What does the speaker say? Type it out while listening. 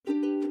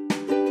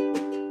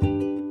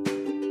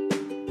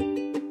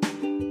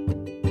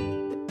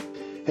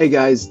Hey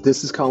guys,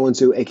 this is Colin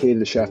Zhu, aka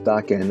the Chef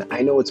Doc, and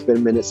I know it's been a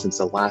minute since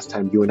the last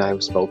time you and I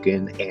have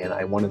spoken, and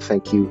I want to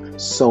thank you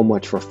so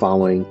much for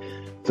following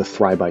the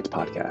Thrive Bites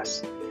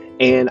podcast.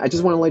 And I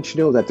just want to let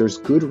you know that there's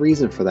good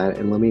reason for that,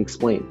 and let me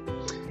explain.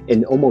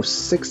 In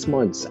almost 6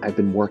 months, I've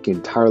been working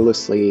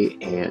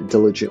tirelessly and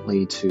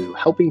diligently to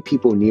helping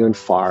people near and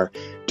far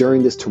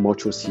during this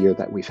tumultuous year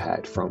that we've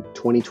had from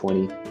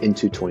 2020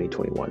 into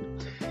 2021.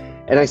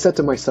 And I said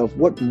to myself,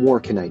 what more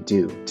can I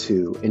do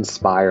to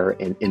inspire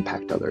and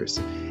impact others?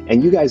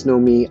 And you guys know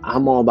me,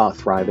 I'm all about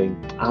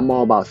thriving. I'm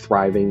all about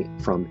thriving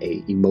from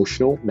an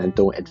emotional,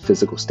 mental, and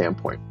physical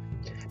standpoint.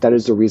 That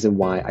is the reason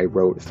why I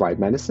wrote Thrive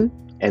Medicine,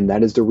 and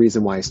that is the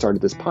reason why I started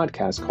this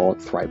podcast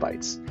called Thrive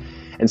Bites.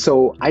 And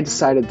so I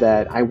decided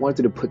that I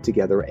wanted to put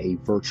together a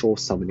virtual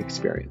summit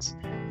experience,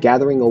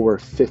 gathering over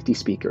 50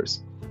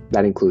 speakers.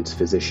 That includes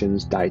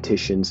physicians,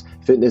 dietitians,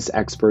 fitness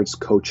experts,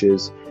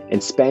 coaches,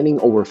 and spanning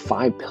over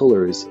 5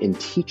 pillars in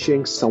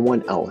teaching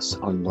someone else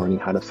on learning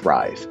how to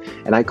thrive.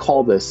 And I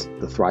call this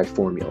the Thrive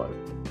Formula.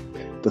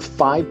 The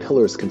 5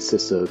 pillars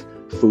consist of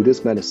food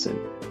as medicine,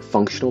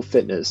 functional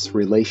fitness,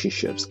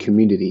 relationships,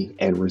 community,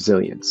 and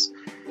resilience.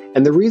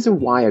 And the reason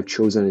why I've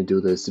chosen to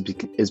do this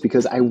is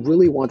because I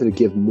really wanted to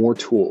give more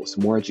tools,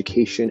 more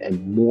education,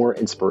 and more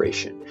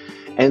inspiration,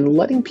 and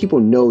letting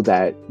people know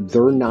that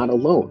they're not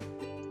alone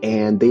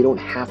and they don't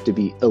have to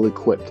be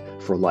ill-equipped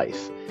for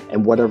life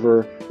and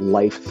whatever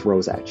life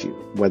throws at you,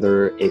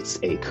 whether it's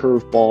a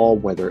curveball,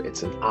 whether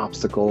it's an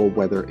obstacle,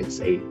 whether it's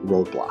a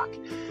roadblock.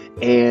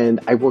 And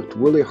I worked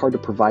really hard to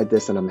provide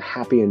this, and I'm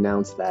happy to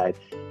announce that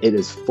it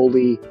is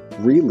fully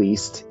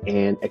released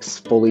and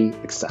fully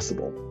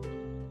accessible.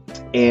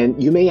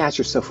 And you may ask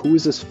yourself, who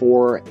is this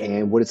for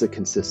and what does it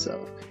consist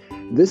of?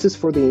 This is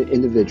for the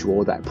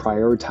individual that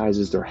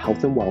prioritizes their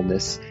health and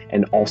wellness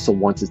and also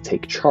wants to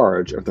take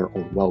charge of their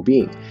own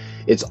well-being.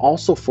 It's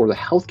also for the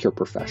healthcare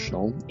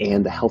professional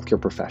and the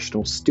healthcare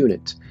professional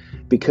student,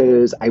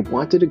 because I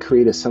wanted to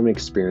create a summit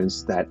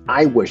experience that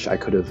I wish I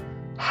could have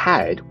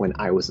had when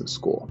I was in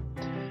school.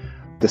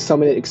 The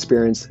summit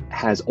experience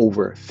has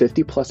over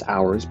 50 plus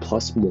hours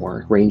plus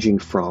more, ranging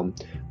from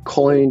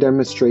culinary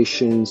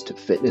demonstrations to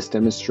fitness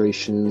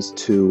demonstrations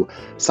to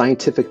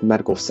scientific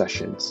medical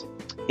sessions.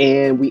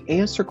 And we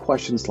answer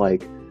questions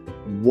like,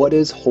 what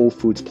is whole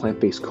foods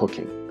plant-based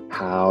cooking?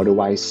 How do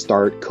I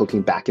start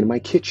cooking back in my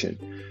kitchen?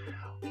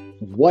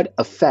 What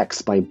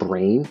affects my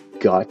brain,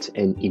 gut,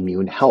 and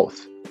immune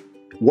health?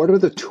 What are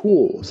the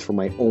tools for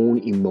my own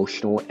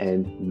emotional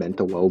and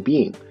mental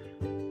well-being?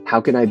 How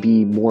can I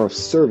be more of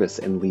service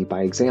and lead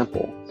by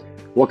example?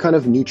 What kind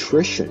of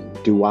nutrition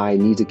do I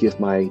need to give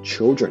my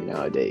children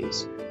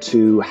nowadays?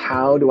 To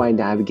how do I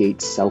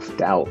navigate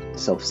self-doubt,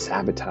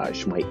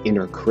 self-sabotage, my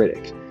inner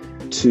critic?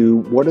 To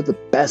what are the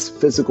best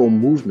physical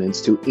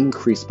movements to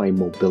increase my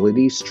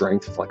mobility,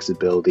 strength,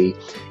 flexibility,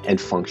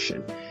 and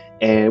function?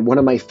 And one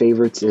of my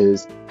favorites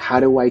is, how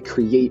do I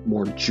create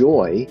more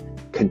joy,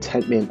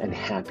 contentment, and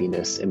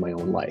happiness in my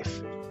own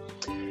life?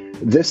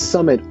 This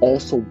summit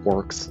also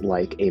works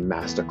like a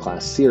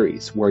masterclass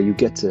series where you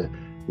get to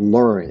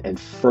learn and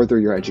further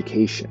your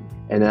education.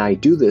 And I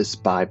do this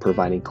by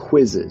providing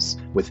quizzes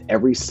with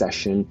every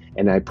session,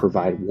 and I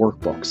provide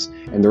workbooks.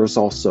 And there's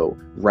also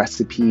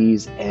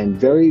recipes and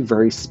very,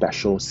 very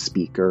special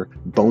speaker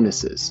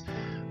bonuses.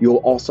 You'll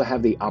also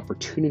have the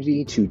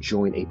opportunity to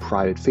join a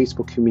private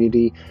Facebook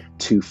community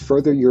to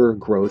further your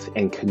growth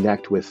and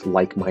connect with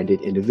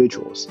like-minded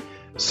individuals.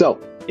 So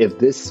if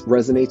this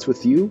resonates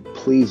with you,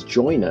 please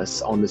join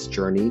us on this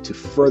journey to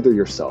further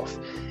yourself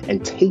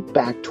and take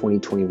back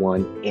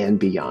 2021 and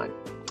beyond.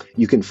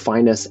 You can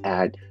find us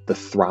at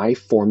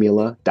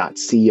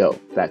thethriveformula.co.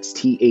 That's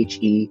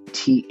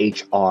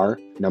THETHR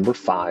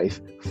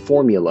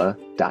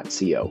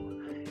formula.co.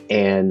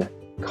 And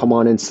come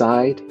on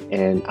inside,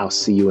 and I'll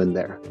see you in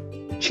there.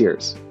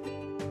 Cheers.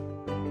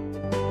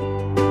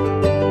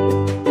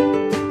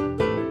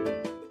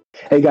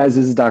 Hey guys,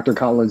 this is Dr.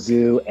 Colin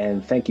Zhu,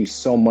 and thank you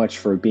so much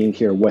for being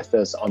here with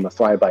us on the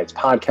Thrive Bites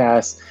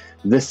podcast.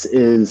 This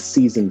is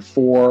season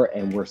 4,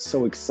 and we're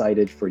so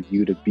excited for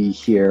you to be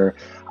here.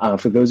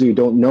 For those of you who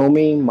don't know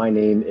me, my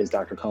name is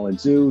Dr. Colin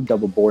Zhu,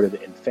 double boarded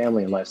in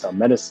family and lifestyle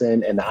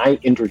medicine, and I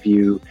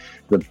interview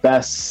the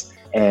best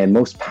and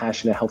most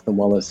passionate health and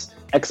wellness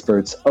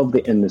experts of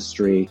the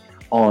industry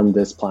on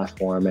this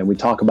platform. And we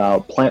talk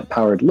about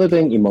plant-powered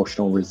living,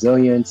 emotional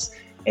resilience,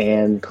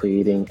 and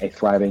creating a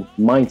thriving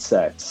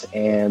mindset.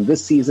 And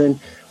this season,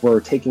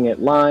 we're taking it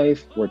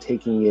live, we're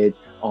taking it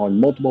on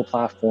multiple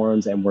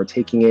platforms, and we're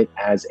taking it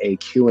as a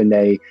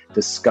Q&A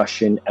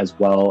discussion as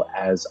well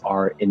as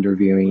our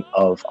interviewing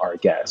of our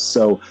guests.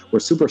 So we're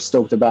super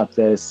stoked about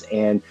this,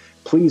 and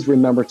please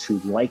remember to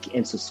like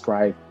and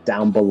subscribe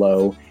down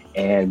below,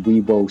 and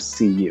we will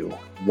see you.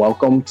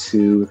 Welcome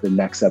to the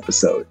next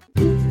episode.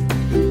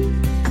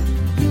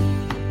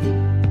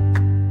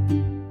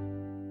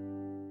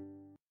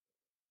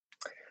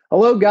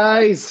 Hello,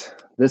 guys.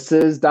 This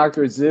is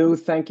Dr. Zhu.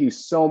 Thank you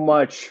so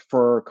much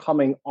for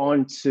coming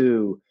on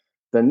to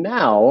the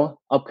now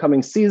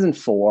upcoming season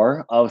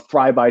 4 of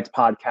Thrive Bites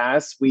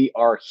podcast. We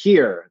are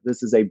here.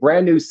 This is a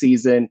brand new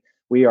season.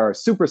 We are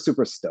super,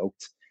 super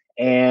stoked.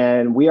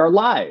 And we are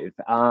live.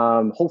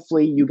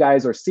 Hopefully, you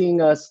guys are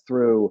seeing us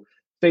through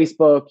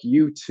Facebook,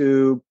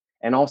 YouTube,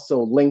 and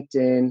also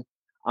LinkedIn.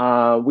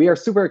 We are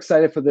super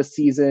excited for this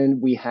season.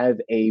 We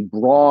have a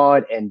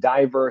broad and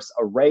diverse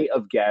array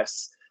of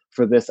guests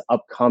for this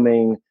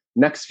upcoming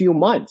next few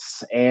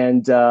months,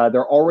 and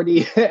they're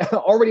already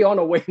on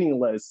a waiting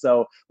list.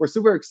 So we're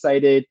super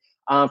excited.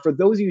 For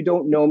those of you who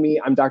don't know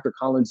me, I'm Dr.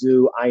 Colin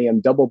Zhu. I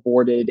am double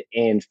boarded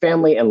in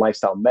family and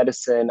lifestyle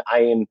medicine. I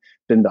am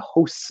been the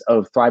host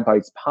of Thrive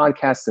Bites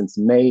podcast since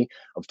May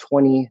of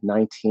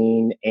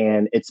 2019,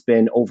 and it's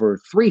been over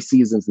 3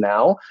 seasons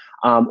now,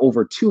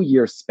 over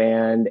 2-year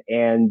span.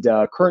 And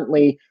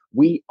currently,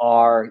 we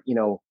are,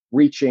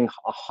 reaching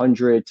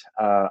 100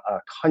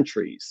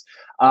 countries.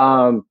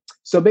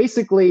 So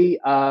basically,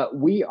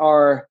 we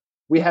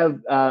have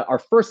our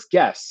first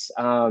guest.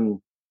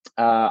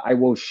 I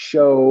will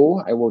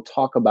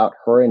talk about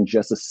her in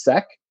just a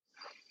sec.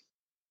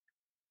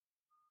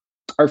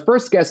 Our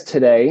first guest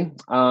today,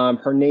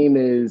 her name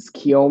is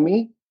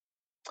Kiyomi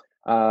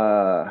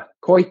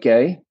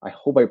Koike. I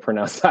hope I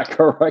pronounced that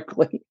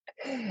correctly.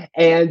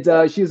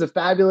 And she's a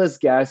fabulous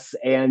guest,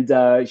 and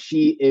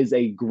she is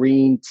a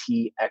green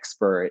tea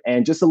expert.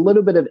 And just a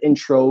little bit of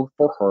intro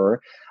for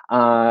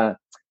her.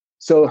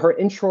 So her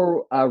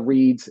intro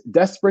reads,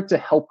 desperate to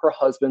help her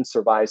husband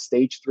survive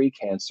stage 3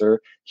 cancer,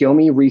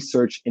 Kiyomi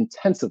researched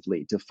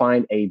intensively to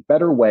find a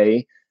better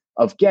way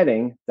of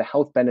getting the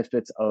health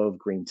benefits of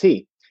green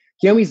tea.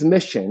 Kiyomi's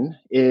mission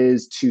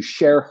is to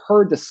share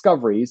her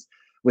discoveries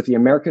with the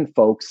American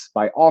folks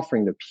by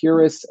offering the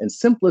purest and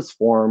simplest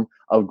form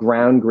of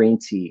ground green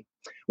tea.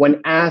 When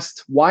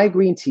asked why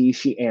green tea,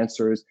 she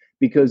answers,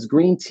 because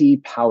green tea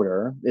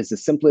powder is the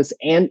simplest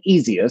and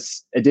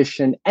easiest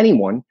addition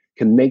anyone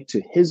can make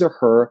to his or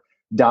her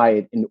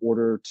diet in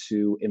order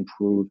to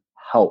improve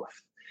health.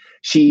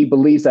 She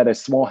believes that a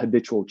small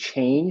habitual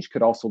change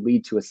could also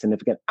lead to a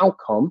significant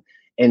outcome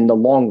in the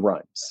long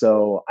run.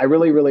 So I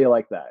really, really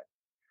like that.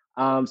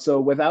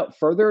 So without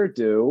further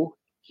ado,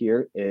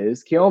 here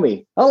is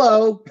Kiyomi.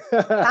 Hello.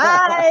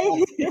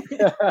 Hi.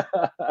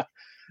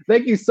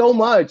 Thank you so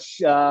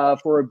much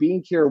for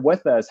being here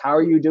with us. How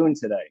are you doing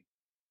today?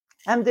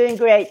 I'm doing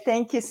great.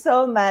 Thank you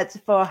so much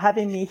for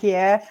having me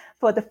here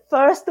for the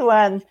first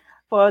one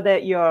for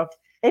your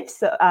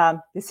episode,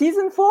 the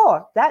season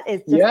 4. That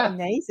is just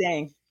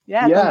amazing.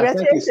 Yeah,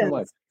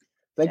 congratulations.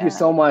 Thank you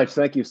so much.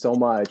 Thank you so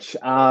much.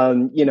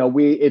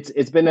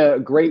 It's been a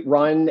great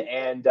run,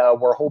 and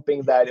we're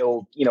hoping that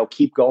it'll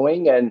keep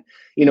going. And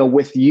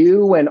with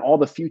you and all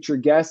the future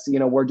guests,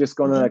 we're just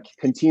going to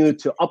continue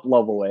to up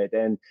level it.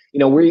 And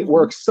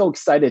we're so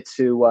excited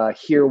to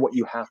hear what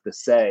you have to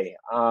say.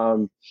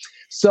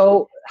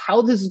 So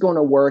how this is going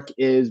to work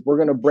is we're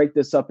going to break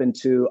this up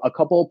into a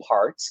couple of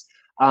parts.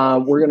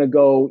 We're going to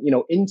go,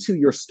 into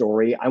your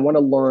story. I want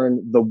to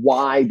learn the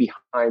why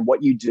behind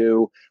what you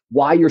do,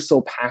 why you're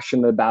so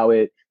passionate about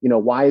it.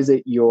 Why is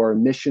it your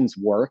mission's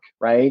work,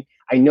 right?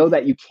 I know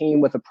that you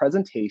came with a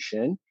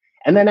presentation.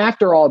 And then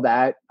after all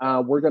that,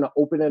 we're going to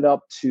open it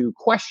up to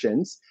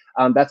questions.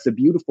 That's the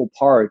beautiful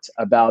part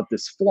about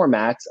this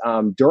format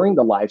during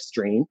the live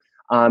stream,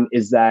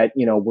 is that,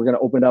 we're going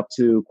to open it up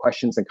to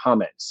questions and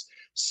comments.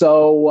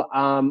 So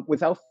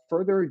without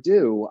further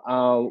ado,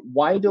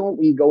 why don't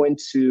we go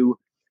into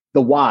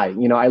the why?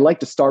 I like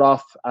to start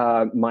off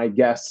my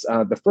guests.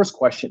 The first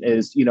question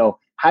is,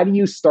 how do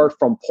you start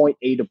from point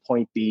A to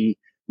point B?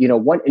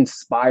 What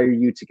inspired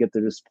you to get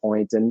to this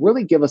point? And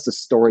really give us a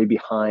story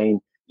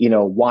behind,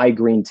 why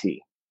green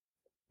tea?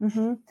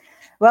 Mm-hmm.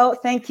 Well,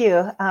 thank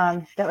you.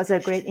 That was a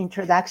great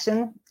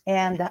introduction.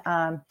 And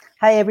hi,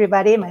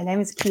 everybody. My name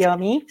is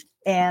Kiyomi.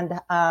 And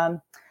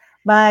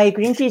my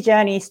green tea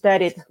journey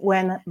started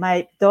when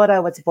my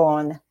daughter was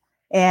born.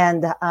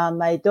 And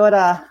my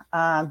daughter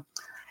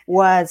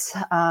was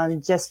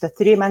just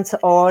 3 months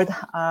old.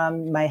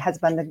 My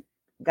husband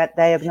got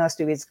diagnosed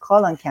with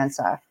colon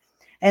cancer.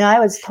 And I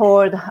was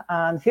told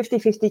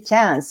 50-50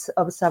 chance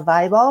of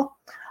survival.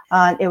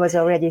 It was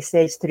already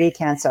stage 3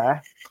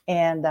 cancer.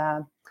 And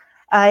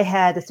I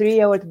had a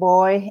 3-year-old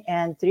boy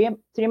and 3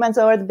 months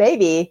old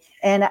baby.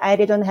 And I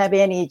didn't have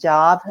any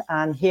job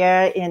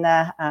here in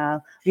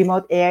a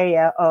remote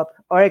area of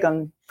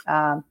Oregon.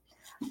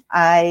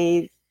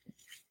 I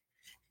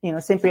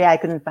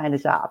couldn't find a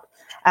job.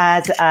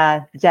 As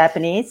a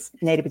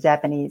native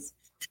Japanese.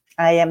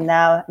 I am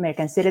now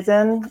American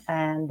citizen,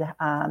 and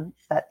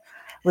but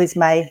with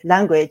my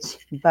language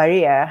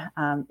barrier,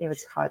 it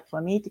was hard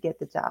for me to get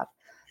the job.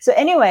 So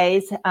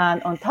anyways,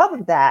 on top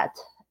of that,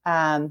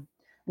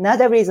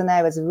 another reason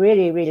I was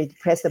really, really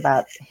depressed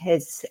about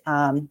his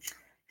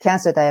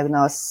cancer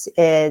diagnosis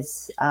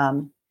is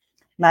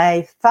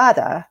my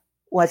father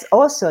was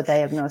also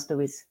diagnosed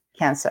with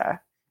cancer.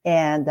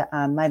 And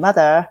my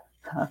mother,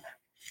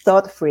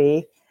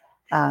 thought-free,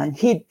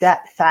 hid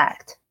that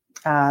fact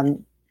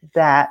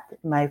that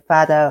my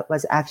father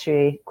was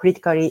actually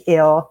critically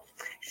ill,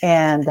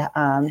 and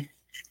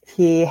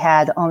he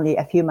had only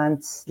a few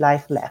months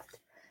life left.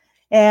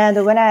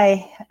 And when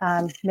I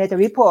made a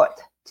report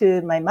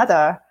to my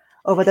mother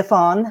over the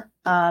phone,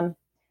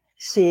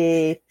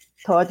 she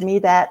told me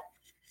that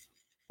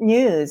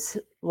news,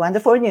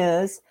 wonderful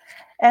news.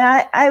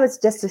 And I was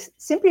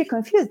just simply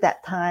confused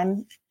that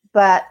time.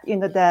 But,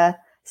 the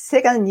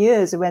second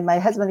news, when my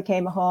husband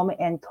came home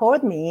and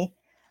told me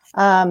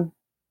I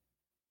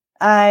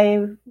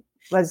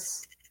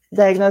was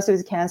diagnosed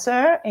with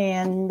cancer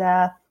and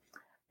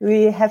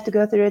we have to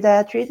go through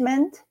the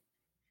treatment.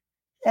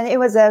 And it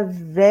was a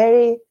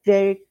very,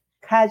 very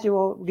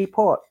casual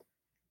report.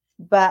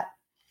 But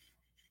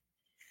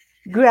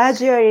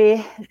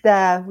gradually,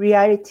 the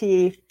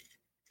reality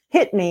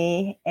hit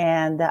me.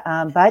 And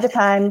by the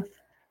time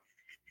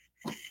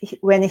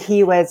when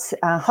he was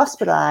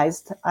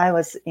hospitalized, I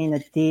was in a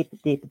deep,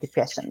 deep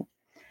depression.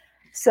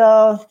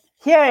 So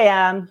here I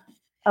am,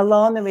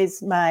 alone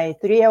with my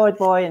 3-year-old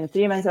boy and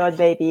 3-month-old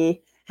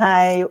baby.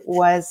 I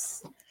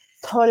was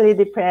totally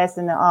depressed,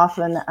 and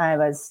often I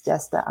was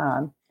just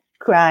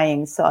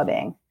crying,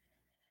 sobbing.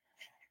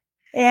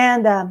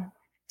 And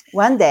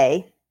one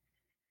day,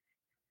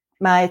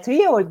 my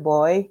 3-year-old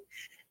boy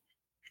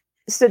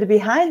stood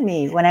behind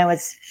me when I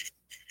was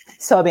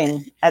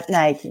sobbing at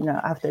night,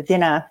 after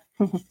dinner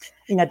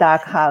in a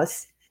dark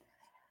house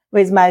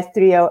with my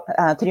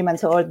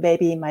 3-month-old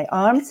baby in my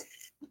arms.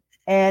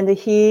 And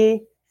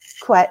he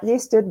quietly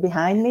stood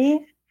behind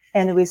me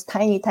and with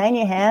tiny,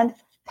 tiny hand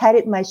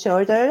patted my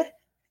shoulder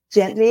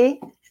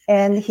gently.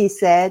 And he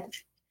said,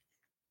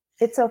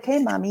 "It's okay,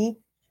 mommy.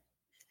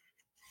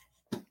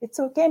 It's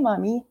okay,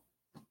 mommy."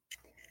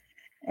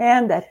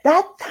 And at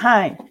that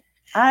time,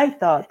 I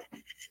thought,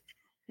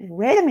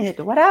 wait a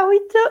minute, what are we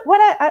doing?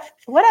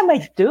 What am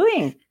I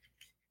doing?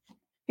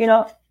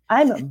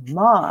 I'm a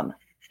mom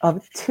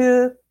of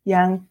 2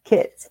 young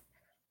kids.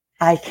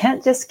 I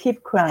can't just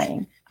keep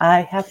crying.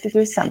 I have to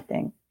do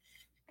something.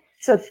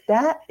 So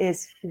that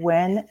is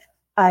when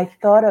I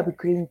thought of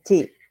green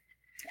tea.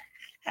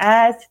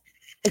 As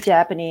a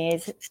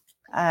Japanese,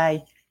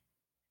 I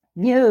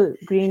knew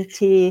green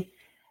tea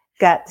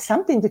got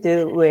something to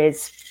do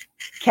with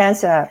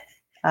cancer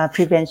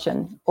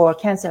prevention or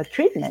cancer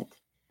treatment.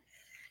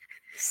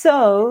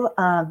 So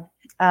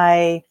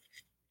I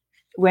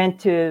went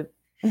to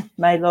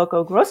my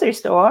local grocery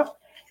store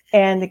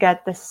and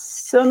got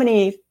so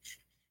many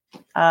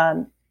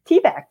tea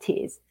bag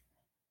teas.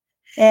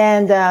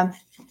 And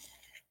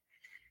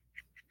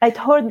I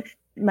told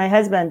my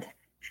husband,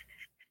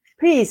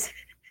 "Please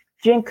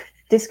drink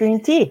this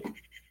green tea."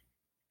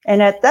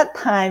 And at that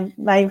time,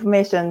 my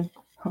information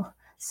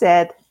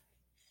said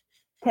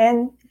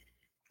 10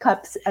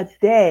 cups a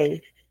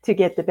day to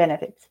get the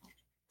benefits.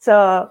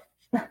 So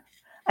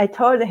I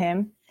told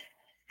him,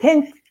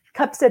 10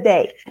 cups a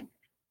day,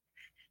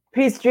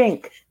 please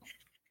drink.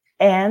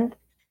 And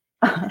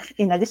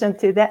in addition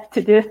to that,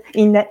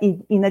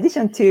 in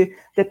addition to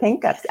the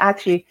 10 cups,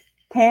 actually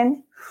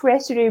 10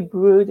 freshly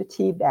brewed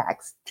tea bag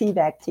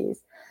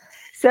teas.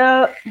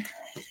 So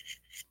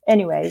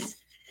anyways,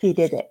 he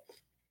did it.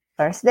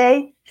 First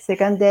day,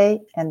 second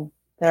day, and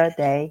third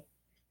day.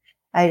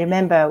 I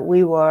remember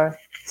we were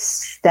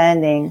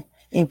standing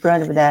in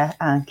front of the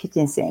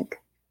kitchen sink.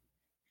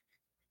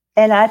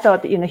 And I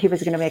thought, he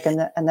was going to make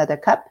another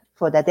cup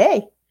for the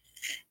day.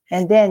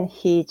 And then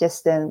he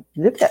just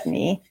looked at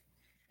me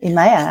in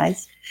my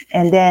eyes.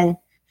 And then,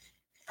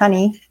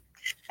 "Honey,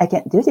 I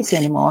can't do this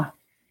anymore.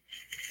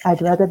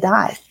 I'd rather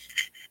die."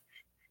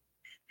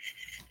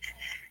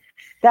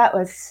 That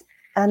was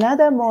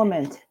another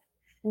moment.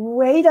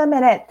 Wait a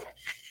minute.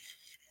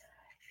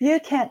 You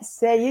can't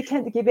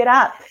give it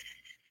up.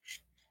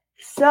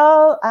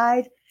 So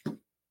I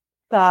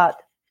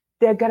thought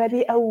there's got to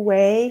be a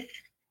way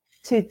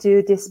to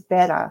do this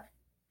better.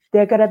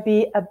 There's got to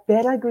be a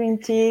better green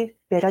tea,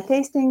 better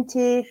tasting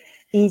tea,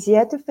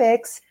 easier to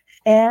fix,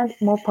 and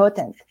more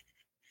potent.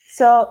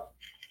 So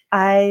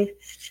I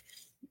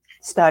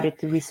started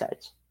to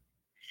research,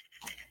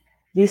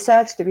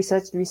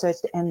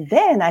 and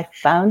then I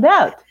found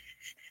out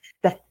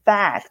the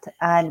fact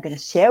I'm going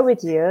to share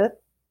with you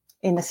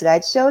in the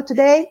slideshow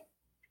today.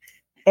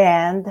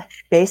 And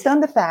based on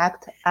the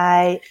fact,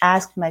 I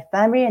asked my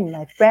family and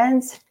my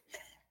friends,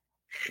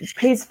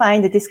 please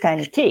find this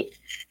kind of tea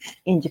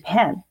in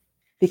Japan,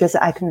 because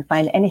I couldn't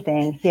find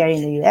anything here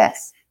in the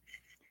US.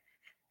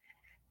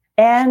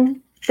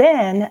 And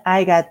then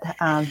I got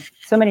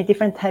so many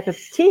different types of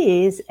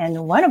teas,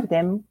 and one of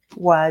them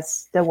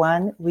was the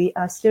one we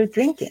are still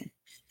drinking.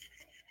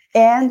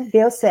 And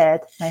Bill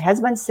said, my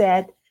husband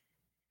said,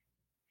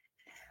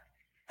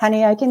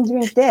 "Honey, I can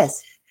drink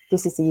this.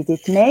 This is easy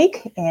to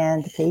make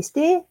and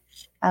tasty.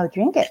 I'll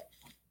drink it."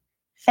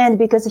 And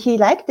because he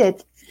liked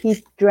it,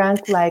 he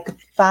drank like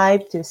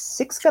 5 to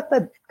 6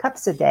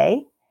 cups a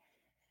day.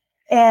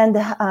 And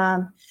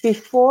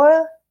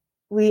before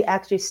we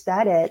actually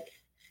started,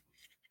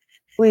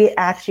 we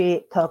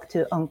actually talked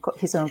to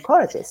his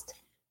oncologist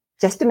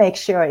just to make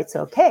sure it's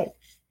okay.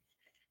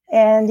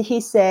 And he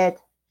said,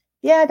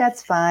 "Yeah,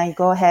 that's fine.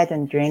 Go ahead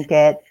and drink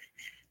it.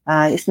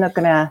 It's not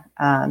going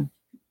to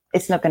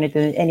it's not going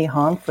to do any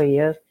harm for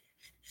you.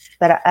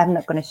 But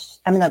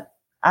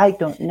I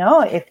don't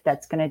know if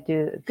that's going to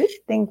do a good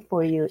thing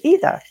for you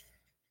either.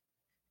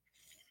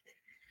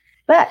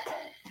 But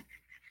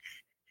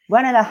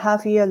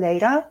 1.5 years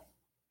later,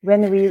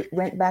 when we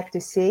went back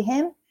to see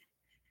him,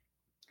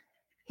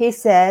 he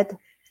said,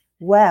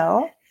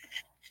 well,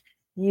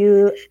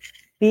 you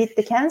beat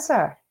the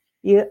cancer.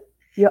 Your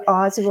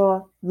odds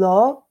were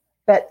low,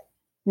 but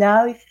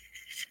now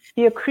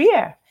you're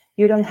clear.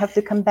 You don't have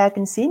to come back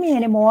and see me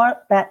anymore,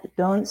 but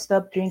don't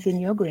stop drinking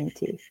your green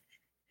tea.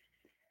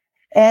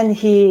 And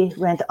he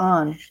went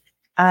on.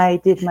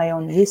 I did my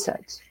own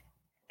research,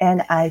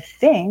 and I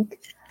think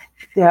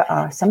there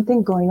are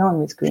something going on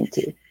with green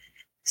tea.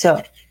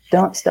 So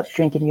don't stop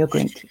drinking your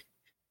green tea.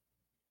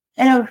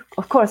 And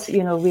of course, we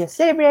are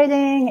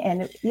celebrating,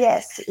 and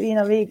yes, we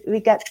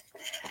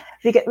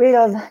get rid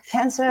of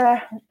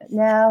cancer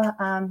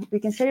now. We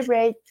can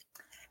celebrate.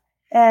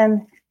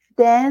 And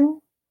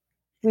then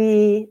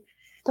we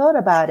thought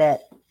about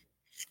it.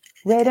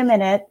 Wait a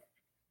minute,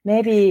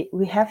 maybe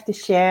we have to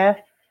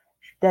share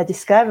the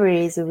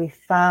discoveries we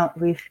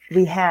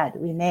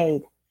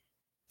made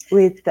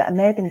with the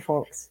American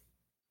folks.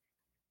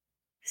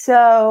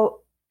 So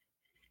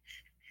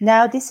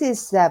now this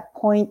is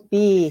point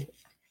B,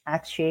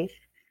 actually.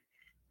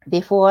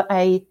 Before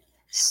I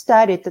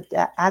started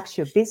the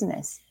actual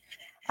business,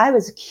 I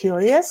was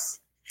curious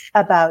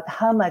about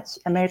how much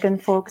American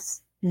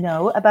folks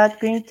know about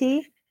green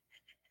tea.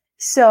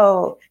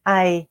 So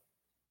I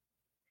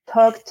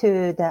talked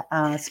to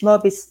the small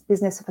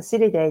business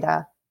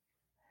facilitator,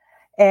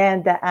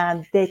 and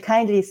they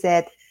kindly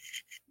said,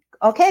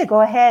 okay,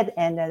 go ahead.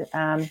 And,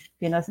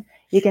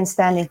 you can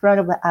stand in front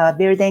of our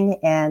building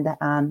and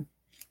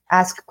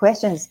ask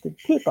questions to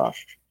people.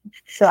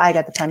 So I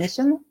got the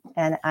permission,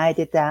 and I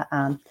did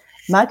the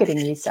marketing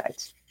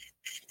research.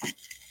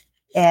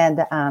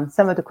 And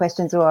some of the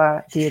questions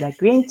were, do you like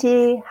green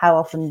tea? How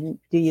often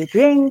do you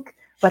drink?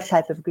 What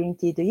type of green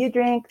tea do you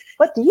drink?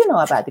 What do you know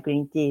about the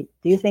green tea?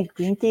 Do you think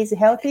green tea is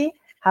healthy?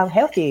 How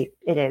healthy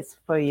it is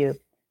for you?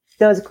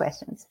 Those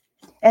questions.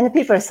 And the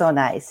people are so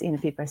nice.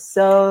 People are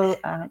so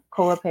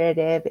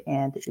cooperative,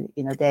 and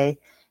they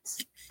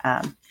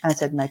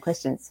answered my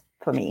questions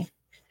for me.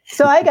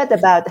 So I got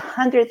about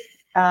 100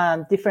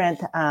 different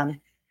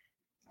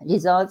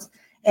results,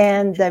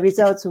 and the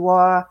results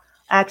were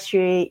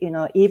actually,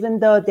 even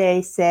though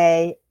they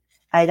say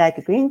I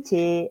like green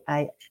tea,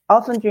 I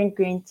often drink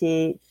green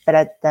tea,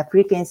 but the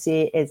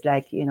frequency is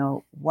like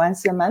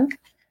once a month,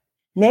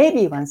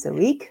 maybe once a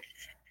week.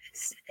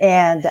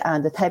 And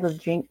the type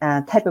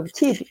of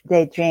tea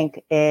they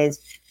drink is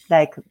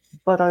like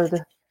bottled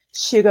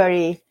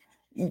sugary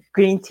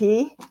green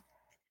tea,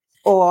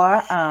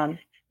 or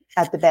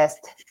at the best,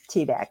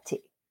 tea bag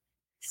tea.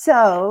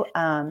 So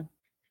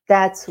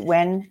that's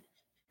when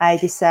I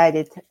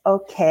decided,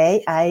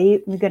 okay,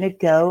 I'm going to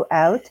go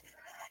out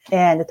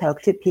and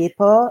talk to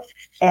people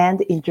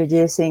and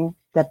introducing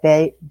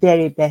the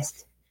very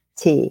best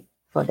tea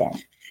for them.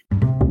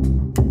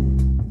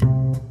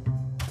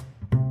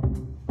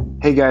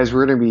 Hey guys,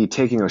 we're going to be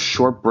taking a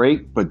short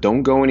break, but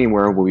don't go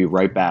anywhere. We'll be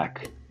right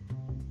back.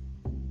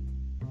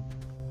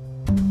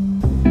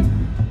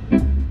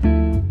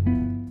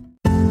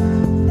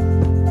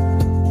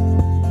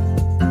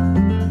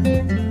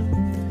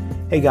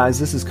 Hey guys,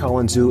 this is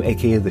Colin Zhu,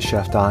 aka The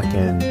Chef Doc,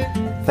 and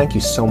thank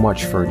you so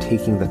much for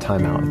taking the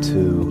time out to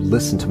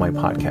listen to my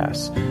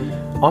podcast.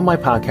 On my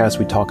podcast,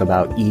 we talk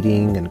about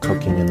eating and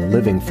cooking and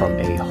living from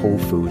a whole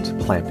foods,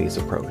 plant-based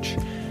approach.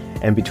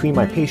 And between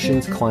my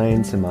patients,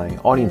 clients, and my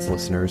audience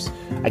listeners,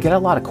 I get a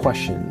lot of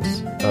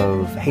questions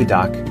of, hey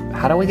doc,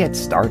 how do I get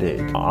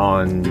started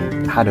on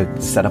how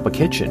to set up a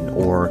kitchen?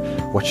 Or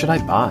what should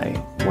I buy?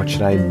 What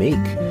should I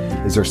make?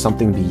 Is there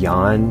something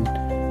beyond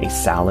a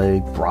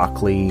salad,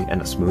 broccoli,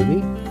 and a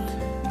smoothie?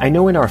 I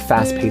know in our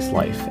fast-paced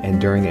life and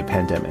during a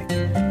pandemic,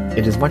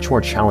 it is much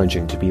more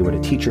challenging to be able to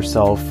teach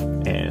yourself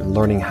and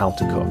learning how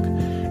to cook.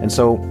 And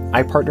so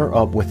I partner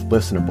up with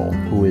Listenable,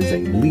 who is a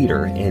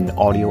leader in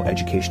audio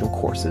educational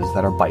courses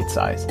that are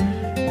bite-sized.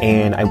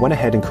 And I went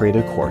ahead and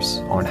created a course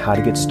on how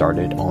to get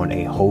started on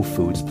a whole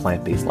foods,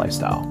 plant-based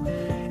lifestyle.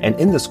 And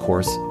in this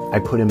course, I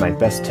put in my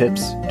best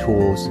tips,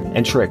 tools,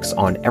 and tricks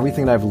on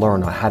everything that I've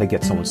learned on how to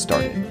get someone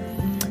started,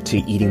 to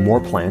eating more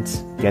plants,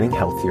 getting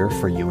healthier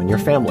for you and your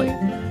family.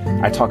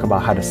 I talk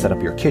about how to set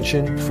up your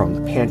kitchen, from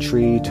the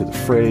pantry to the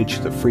fridge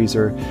to the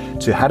freezer,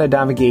 to how to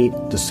navigate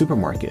the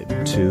supermarket,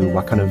 to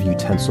what kind of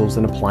utensils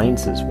and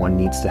appliances one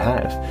needs to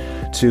have,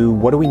 to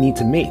what do we need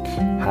to make,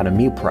 how to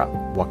meal prep,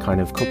 what kind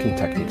of cooking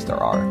techniques there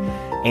are,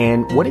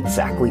 and what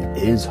exactly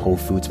is whole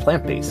foods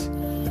plant-based.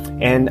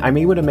 And I'm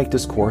able to make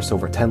this course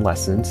over 10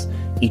 lessons.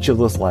 Each of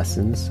those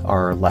lessons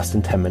are less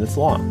than 10 minutes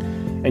long,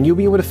 and you'll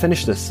be able to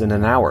finish this in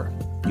an hour.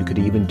 You could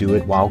even do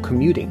it while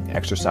commuting,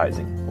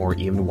 exercising, or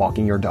even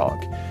walking your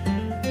dog.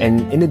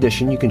 And in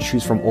addition, you can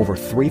choose from over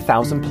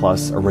 3,000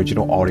 plus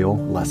original audio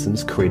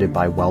lessons created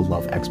by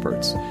well-loved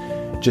experts.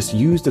 Just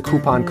use the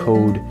coupon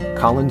code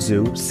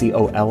COLINZHU,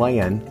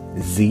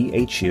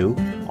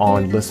 COLINZHU,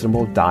 on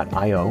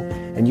listenable.io,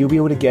 and you'll be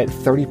able to get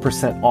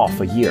 30%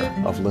 off a year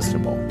of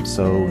Listenable.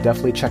 So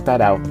definitely check that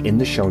out in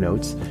the show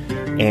notes,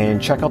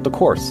 and check out the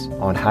course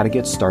on how to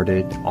get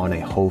started on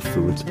a whole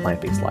foods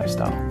plant-based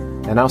lifestyle.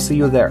 And I'll see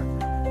you there.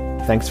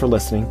 Thanks for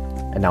listening,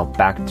 and now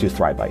back to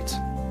Thrive Bites.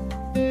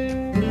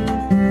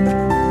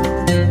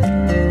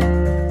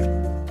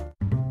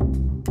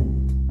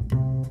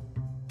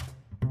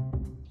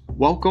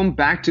 Welcome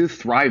back to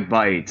Thrive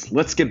Bites.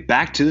 Let's get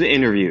back to the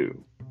interview.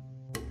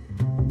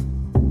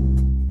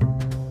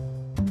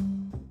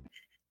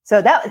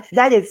 So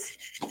that is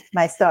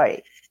my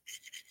story,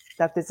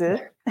 Dr.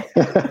 Zhu.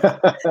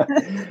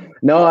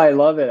 No, I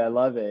love it. I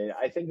love it.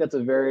 I think that's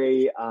a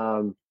very,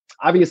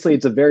 obviously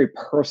it's a very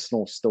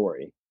personal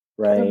story,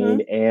 right? Mm-hmm.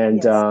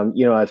 And, Yes.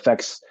 it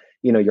affects,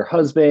 your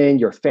husband,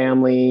 your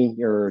family,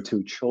 your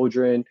two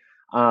children.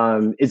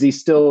 Is he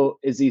still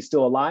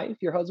alive,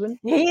 your husband?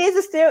 He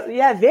is still,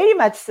 very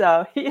much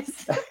so.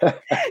 He's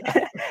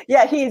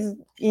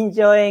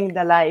enjoying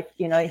the life.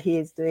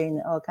 He's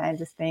doing all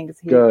kinds of things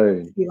he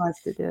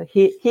wants to do.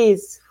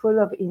 He's full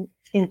of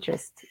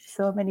interest,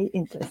 so many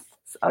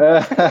interests.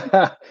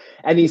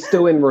 And he's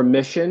still in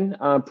remission,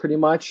 pretty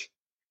much.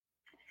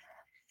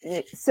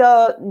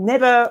 So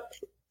never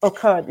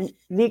occurred,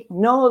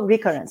 no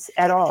recurrence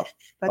at all.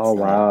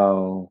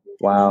 Oh,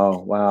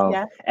 wow.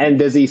 Yeah. And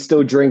does he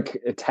still drink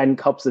 10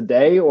 cups a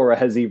day, or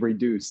has he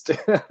reduced?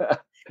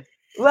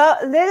 Well,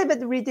 a little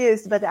bit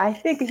reduced, but I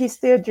think he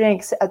still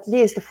drinks at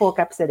least 4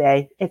 cups a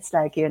day. It's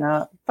like,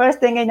 first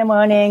thing in the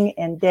morning,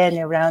 and then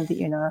around,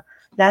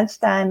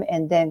 lunchtime,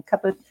 and then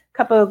couple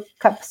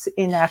cups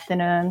in the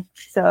afternoon.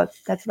 So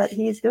that's what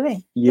he's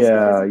doing.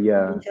 Yeah. He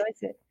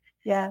enjoys it.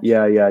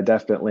 Yeah,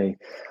 Definitely.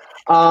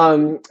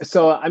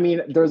 So, I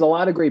mean, there's a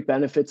lot of great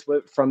benefits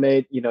from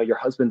it. Your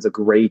husband's a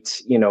great,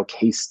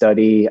 case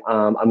study.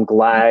 I'm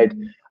glad,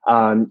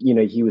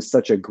 he was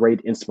such a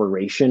great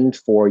inspiration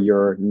for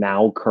your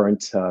now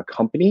current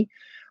company,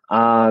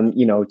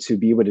 to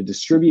be able to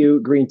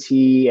distribute green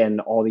tea and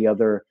all the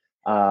other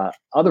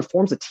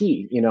forms of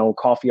tea,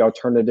 coffee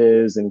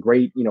alternatives and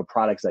great,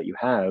 products that you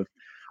have.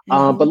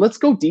 But let's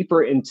go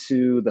deeper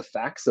into the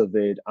facts of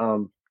it.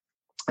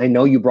 I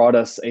know you brought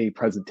us a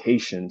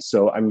presentation,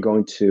 so I'm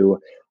going to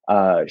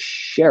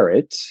share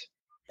it.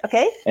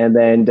 Okay. And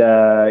then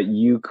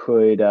you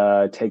could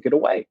take it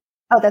away.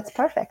 Oh, that's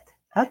perfect.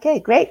 Okay,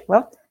 great.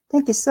 Well,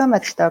 thank you so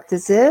much, Dr.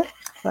 Zhu,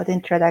 for the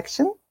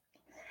introduction.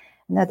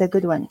 Another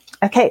good one.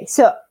 Okay,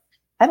 so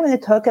I'm going to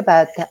talk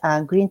about the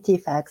green tea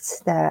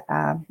facts that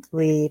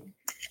we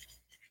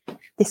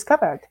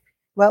discovered.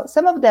 Well,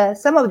 some of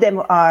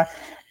them are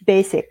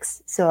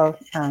basics, so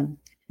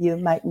you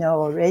might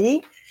know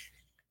already.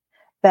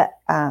 But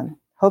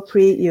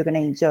hopefully you're going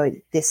to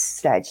enjoy this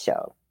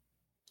slideshow.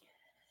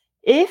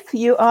 If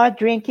you are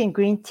drinking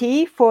green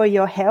tea for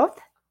your health,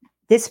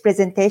 this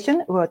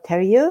presentation will tell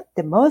you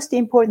the most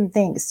important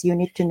things you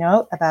need to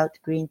know about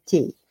green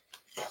tea.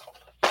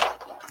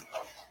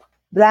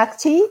 Black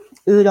tea,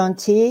 oolong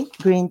tea,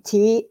 green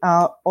tea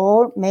are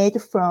all made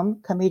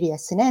from Camellia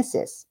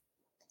sinensis,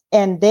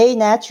 and they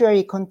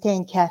naturally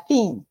contain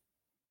caffeine.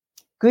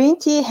 Green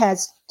tea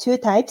has 2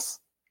 types,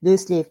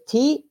 loose leaf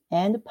tea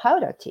and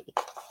powder tea.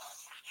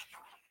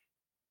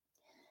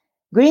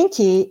 Green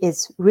tea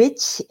is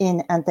rich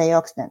in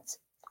antioxidants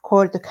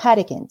called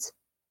catechins,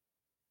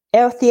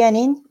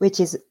 L-theanine, which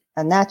is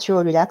a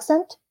natural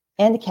relaxant,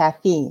 and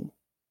caffeine.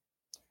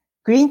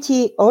 Green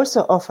tea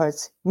also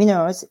offers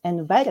minerals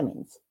and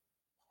vitamins.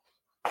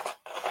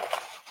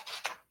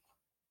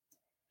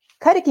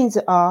 Catechins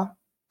are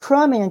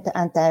prominent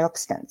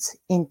antioxidants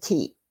in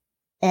tea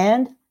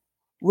and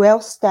well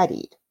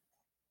studied.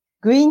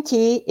 Green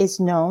tea is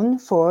known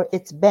for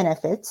its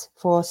benefits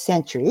for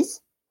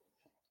centuries.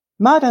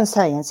 Modern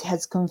science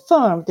has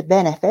confirmed the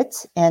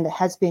benefits and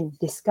has been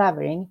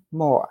discovering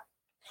more.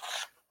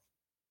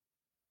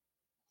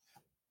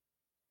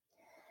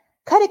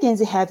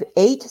 Catechins have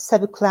 8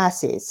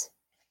 subclasses,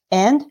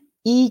 and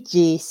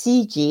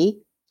EGCG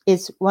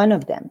is one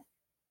of them.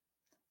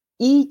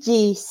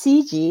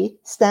 EGCG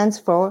stands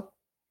for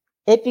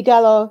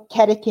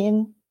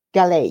epigallocatechin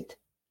gallate.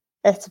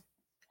 That's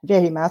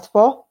very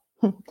mouthful.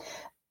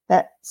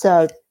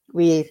 So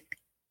we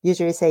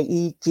usually say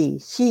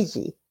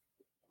EGCG.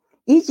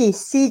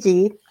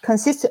 EGCG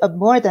consists of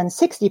more than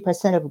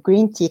 60% of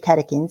green tea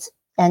catechins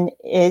and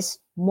is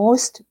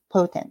most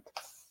potent.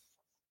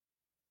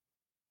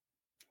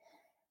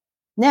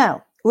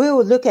 Now, we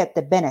will look at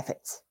the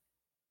benefits.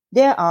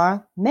 There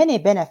are many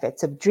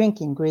benefits of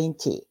drinking green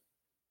tea.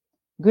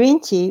 Green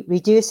tea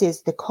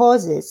reduces the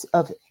causes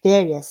of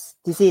various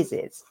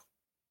diseases.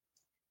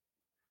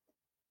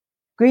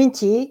 Green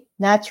tea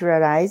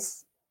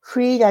neutralizes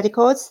free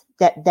radicals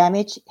that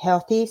damage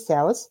healthy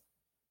cells.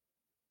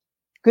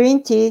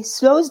 Green tea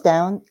slows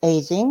down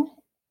aging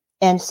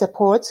and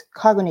supports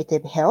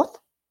cognitive health.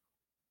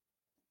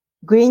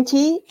 Green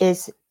tea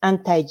is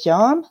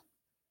anti-germ,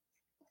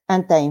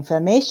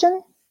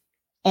 anti-inflammation,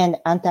 and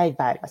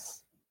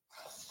antivirus.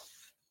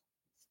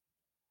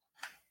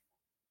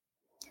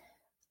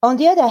 On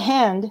the other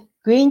hand,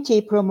 green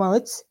tea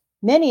promotes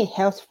many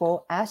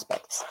healthful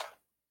aspects.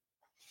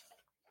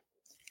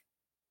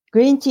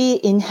 Green tea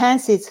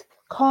enhances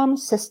calm,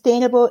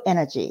 sustainable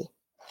energy.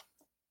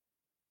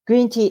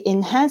 Green tea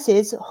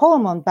enhances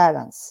hormone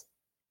balance.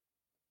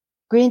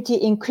 Green tea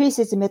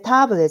increases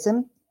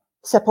metabolism,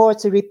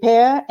 supports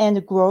repair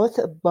and growth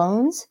of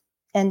bones,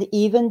 and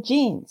even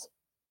genes.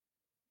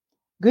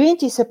 Green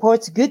tea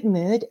supports good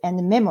mood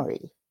and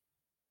memory.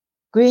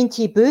 Green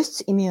tea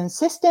boosts immune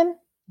system,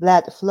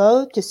 blood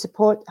flow to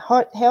support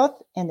heart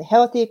health and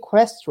healthy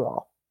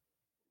cholesterol.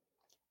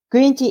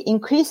 Green tea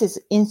increases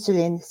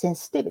insulin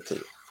sensitivity.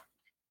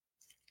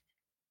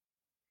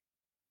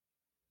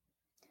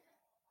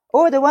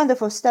 All the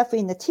wonderful stuff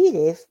in the tea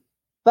leaf,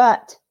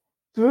 but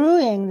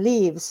brewing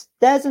leaves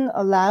doesn't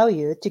allow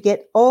you to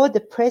get all the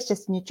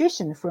precious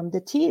nutrition from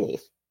the tea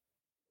leaf.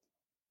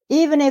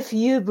 Even if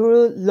you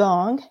brew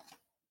long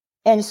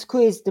and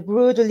squeeze the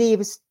brewed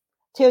leaves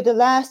till the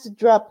last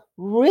drop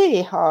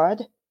really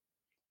hard,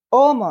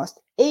 almost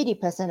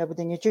 80% of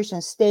the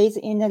nutrition stays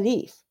in the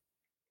leaf.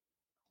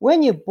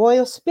 When you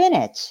boil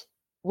spinach,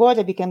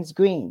 water becomes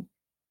green,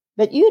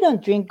 but you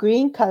don't drink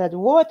green-colored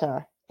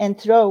water and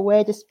throw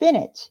away the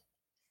spinach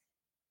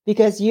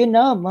because you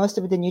know most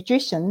of the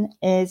nutrition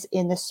is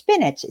in the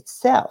spinach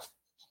itself.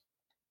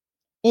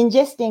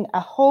 Ingesting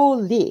a whole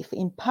leaf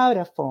in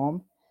powder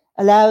form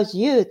allows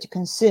you to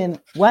consume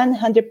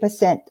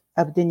 100%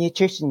 of the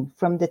nutrition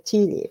from the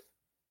tea leaf.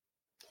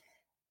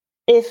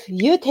 If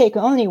you take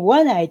only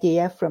one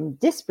idea from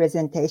this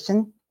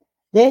presentation,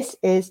 this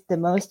is the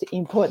most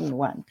important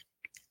one.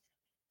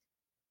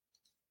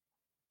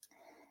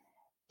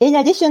 In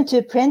addition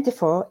to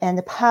plentiful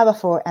and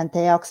powerful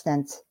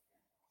antioxidants,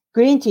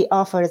 green tea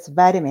offers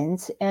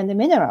vitamins and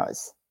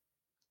minerals.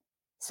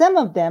 Some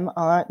of them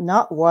are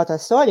not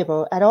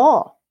water-soluble at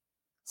all,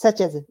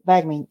 such as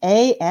vitamin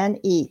A and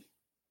E.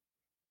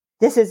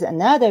 This is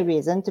another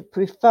reason to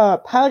prefer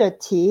powdered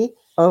tea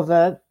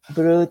over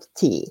brewed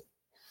tea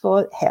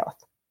for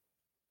health.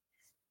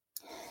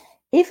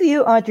 If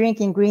you are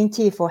drinking green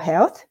tea for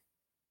health,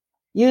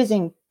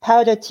 using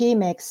powdered tea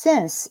makes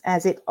sense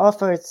as it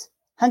offers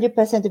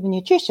 100% of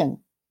nutrition.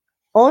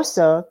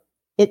 Also,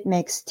 it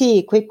makes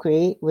tea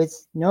quickly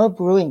with no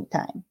brewing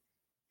time.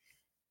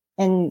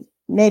 And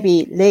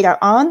maybe later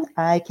on,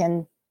 I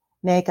can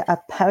make a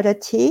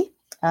powdered tea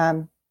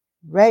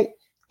right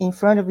in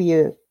front of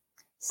you.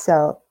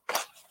 So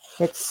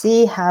let's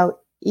see how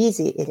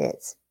easy it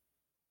is.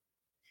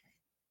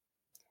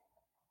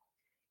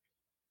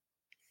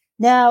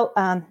 Now,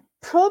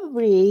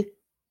 probably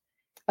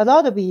a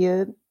lot of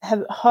you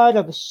have heard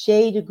of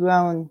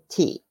shade-grown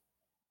tea.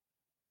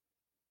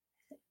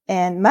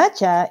 And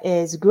matcha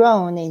is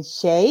grown in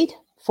shade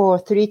for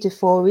 3 to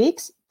 4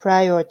 weeks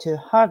prior to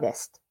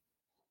harvest.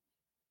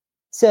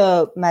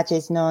 So matcha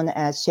is known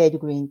as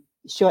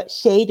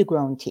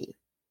shade-grown tea.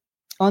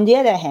 On the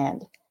other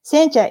hand,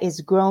 sencha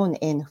is grown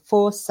in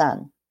full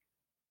sun.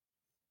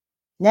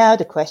 Now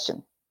the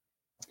question.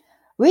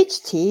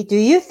 Which tea do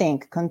you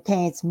think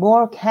contains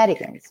more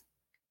catechins?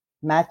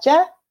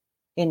 Matcha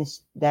in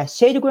the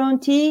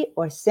shade-grown tea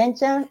or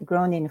sencha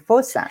grown in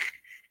full sun?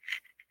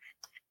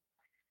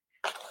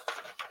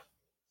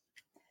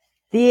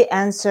 The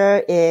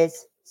answer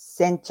is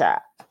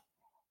sencha,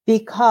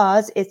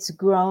 because it's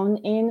grown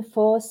in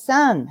full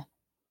sun.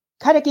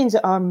 Catechins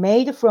are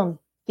made from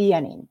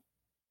theanine,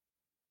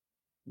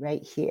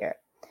 right here.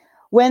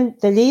 When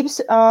the leaves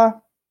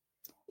are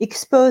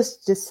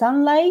exposed to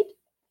sunlight,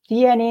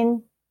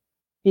 theanine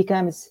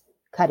becomes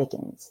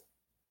catechins.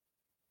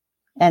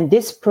 And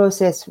this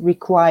process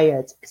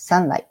requires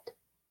sunlight.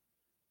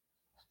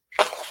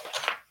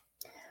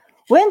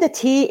 When the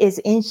tea is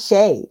in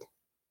shade,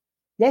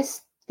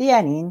 less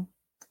theanine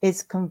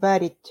is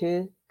converted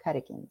to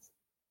catechins.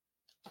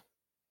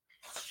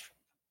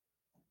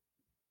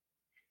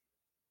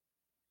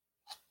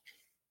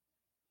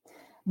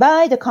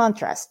 By the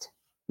contrast,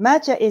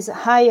 matcha is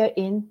higher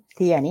in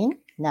theanine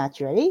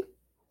naturally.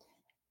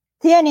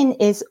 Theanine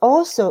is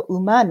also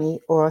umami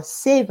or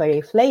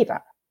savory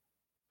flavor.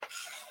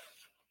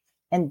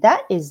 And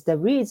that is the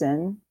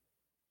reason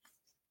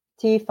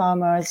tea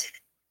farmers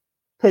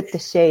put the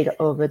shade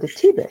over the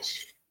tea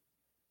bush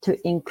to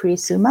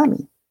increase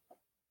umami.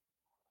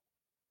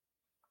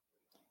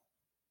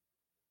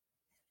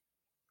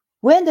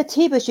 When the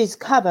tea bush is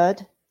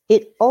covered,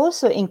 it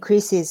also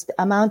increases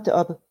the amount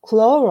of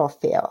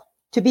chlorophyll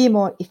to be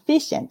more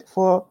efficient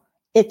for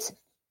its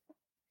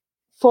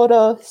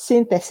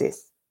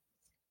photosynthesis.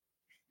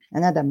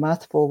 Another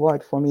mouthful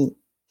word for me.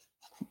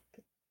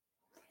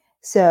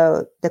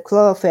 So the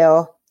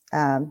chlorophyll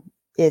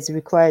is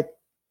required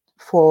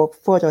for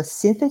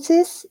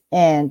photosynthesis,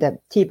 and the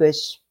tea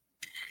bush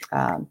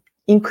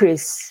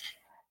increase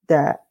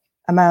the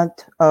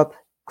amount of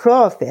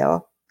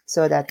chlorophyll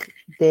so that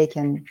they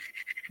can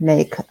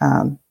make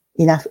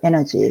enough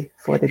energy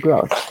for the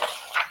growth.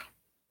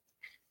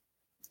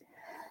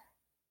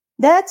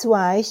 That's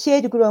why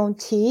shade-grown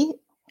tea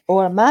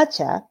or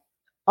matcha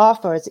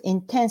offers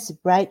intense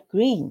bright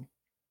green.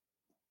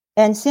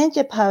 And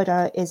sencha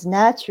powder is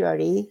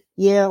naturally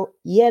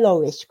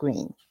yellowish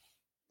green.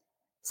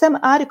 Some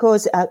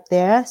articles out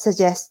there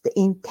suggest the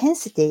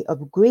intensity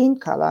of green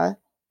color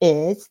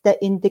is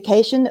the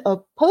indication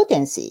of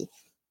potency,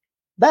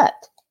 but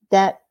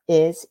that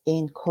is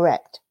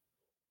incorrect.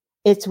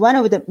 It's one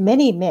of the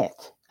many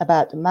myths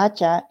about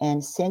matcha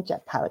and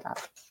sencha powder.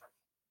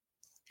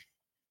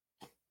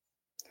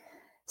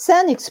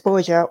 Sun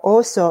exposure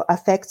also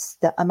affects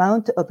the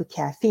amount of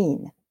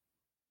caffeine.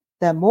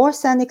 The more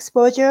sun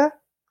exposure,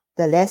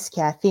 the less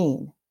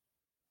caffeine.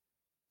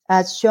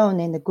 As shown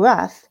in the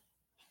graph,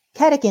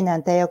 catechin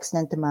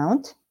antioxidant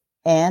amount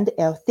and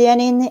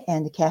L-theanine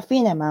and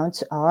caffeine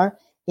amounts are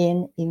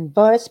in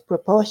inverse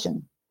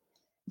proportion,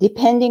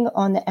 depending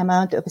on the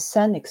amount of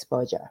sun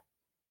exposure.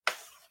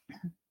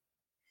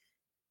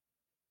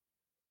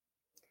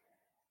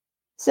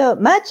 So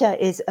matcha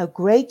is a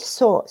great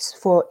source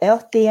for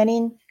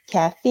L-theanine,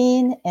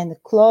 caffeine, and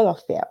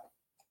chlorophyll.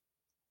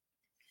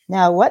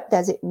 Now, what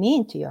does it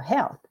mean to your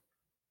health?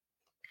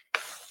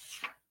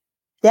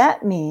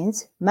 That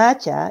means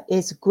matcha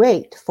is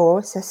great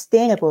for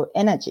sustainable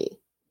energy.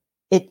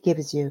 It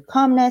gives you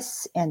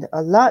calmness and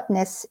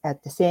alertness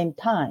at the same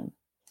time.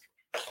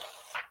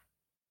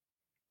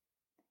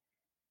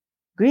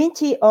 Green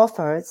tea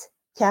offers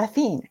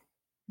caffeine,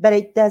 but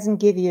it doesn't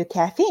give you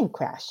caffeine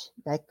crash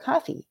like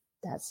coffee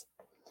does.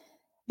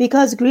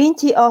 Because green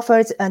tea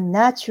offers a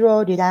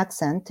natural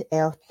relaxant,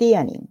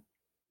 L-theanine.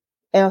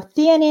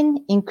 L-theanine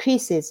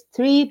increases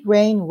 3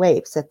 brain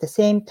waves at the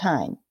same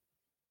time.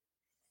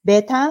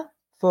 Beta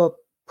for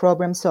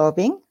problem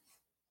solving,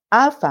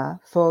 alpha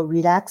for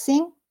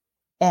relaxing,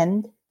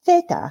 and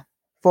theta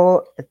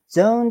for a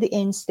zoned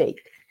in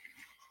state.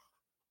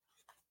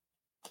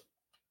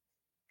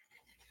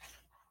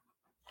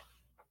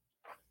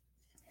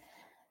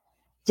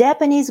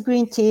 Japanese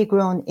green tea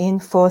grown in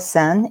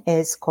Fosun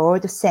is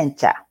called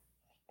sencha.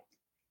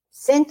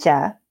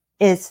 Sencha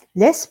is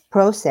less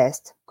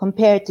processed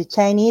compared to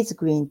Chinese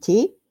green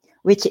tea,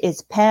 which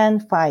is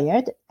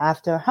pan-fired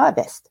after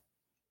harvest.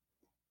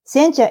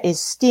 Sencha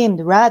is steamed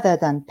rather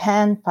than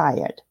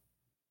pan-fired.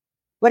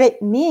 What it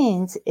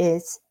means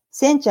is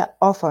sencha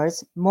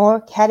offers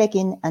more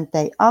catechin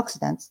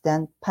antioxidants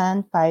than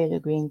pan-fired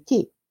green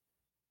tea.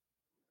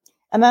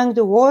 Among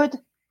the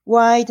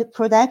worldwide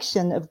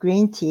production of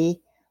green tea,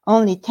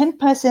 only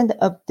 10%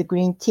 of the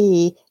green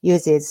tea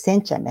uses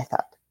sencha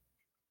method.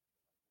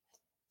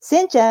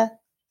 Sencha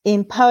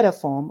in powder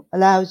form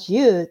allows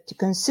you to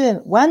consume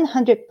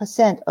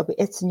 100% of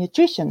its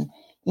nutrition,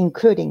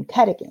 including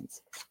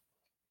catechins.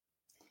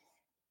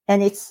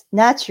 And it's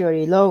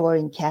naturally lower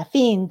in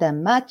caffeine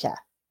than matcha.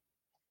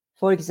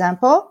 For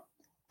example,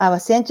 our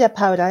sencha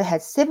powder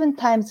has 7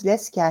 times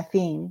less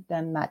caffeine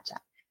than matcha.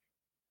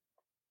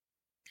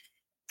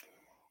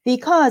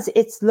 Because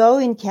it's low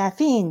in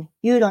caffeine,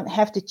 you don't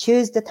have to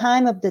choose the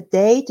time of the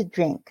day to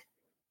drink.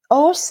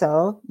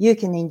 Also, you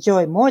can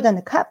enjoy more than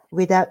a cup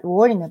without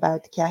worrying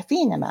about the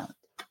caffeine amount.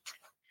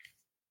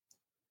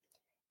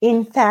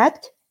 In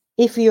fact,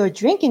 if you're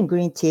drinking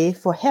green tea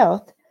for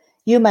health,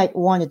 you might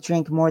want to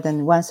drink more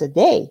than once a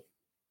day.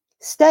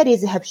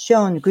 Studies have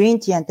shown green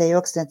tea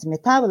antioxidants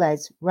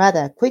metabolize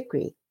rather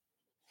quickly.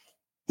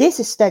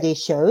 This study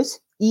shows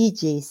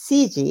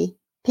EGCG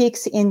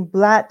peaks in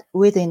blood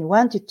within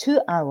 1 to 2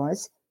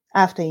 hours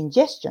after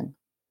ingestion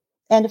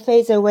and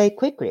fades away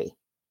quickly.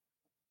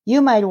 You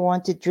might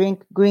want to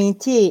drink green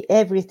tea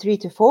every 3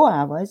 to 4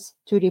 hours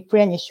to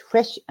replenish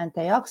fresh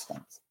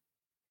antioxidants.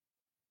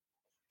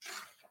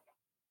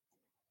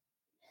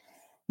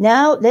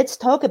 Now let's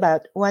talk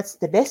about what's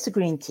the best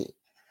green tea.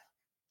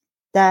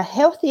 The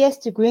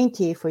healthiest green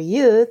tea for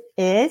you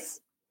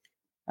is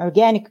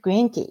organic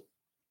green tea,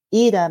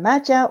 either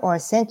matcha or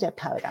sencha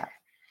powder.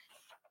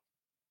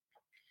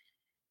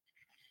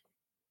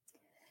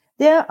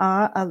 There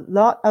are a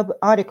lot of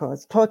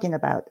articles talking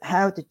about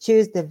how to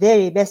choose the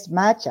very best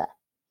matcha.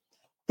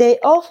 They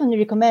often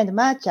recommend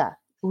matcha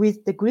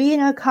with the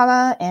greener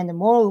color and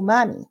more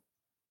umami.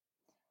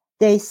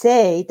 They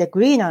say the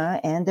greener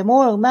and the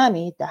more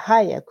umami, the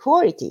higher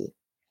quality.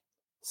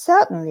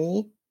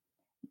 Certainly,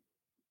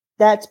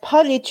 that's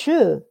partly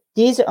true.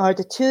 These are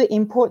the 2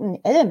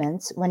 important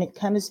elements when it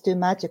comes to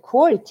matcha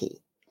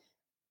quality.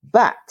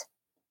 But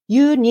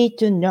you need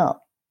to know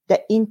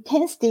the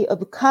intensity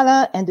of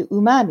color and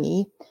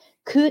umami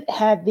could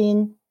have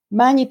been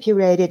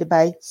manipulated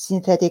by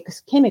synthetic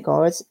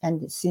chemicals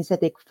and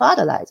synthetic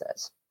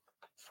fertilizers.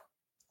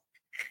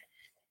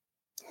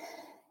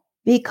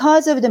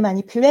 Because of the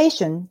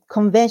manipulation,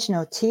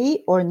 conventional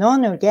tea or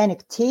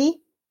non-organic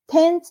tea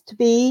tends to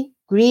be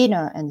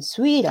greener and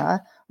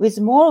sweeter with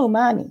more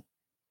umami.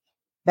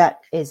 But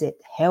is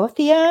it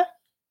healthier?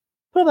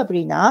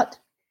 Probably not,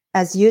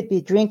 as you'd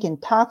be drinking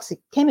toxic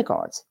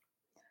chemicals.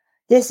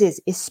 This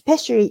is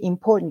especially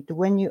important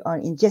when you are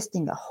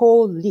ingesting a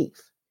whole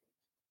leaf.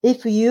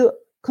 If you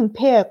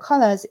compare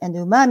colors and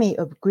umami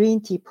of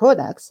green tea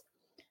products,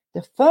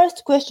 the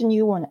first question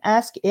you want to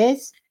ask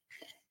is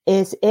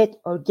it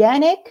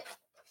organic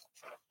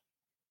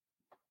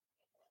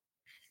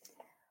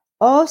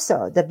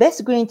Also, the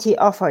best green tea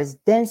offers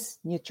dense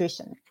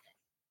nutrition.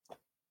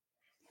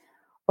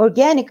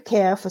 Organic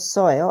care for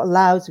soil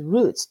allows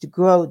roots to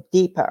grow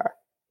deeper.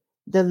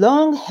 The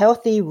long,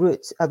 healthy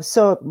roots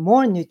absorb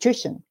more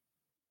nutrition.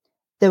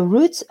 The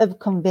roots of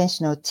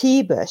conventional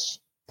tea bush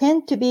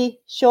tend to be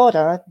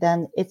shorter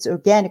than its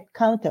organic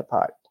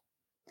counterpart.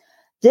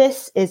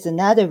 This is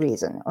another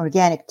reason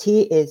organic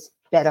tea is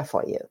better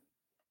for you.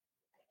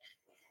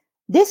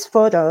 This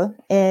photo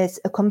is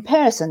a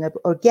comparison of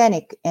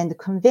organic and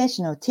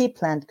conventional tea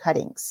plant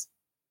cuttings.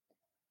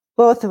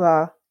 Both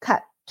were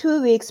cut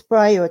 2 weeks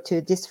prior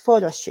to this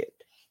photo shoot.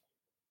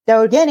 The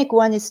organic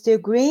one is still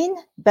green,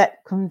 but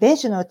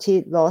conventional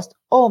tea lost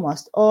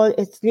almost all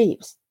its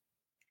leaves.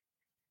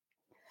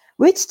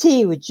 Which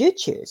tea would you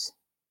choose?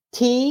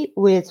 Tea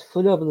with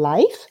full of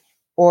life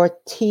or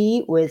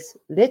tea with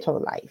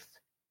little life?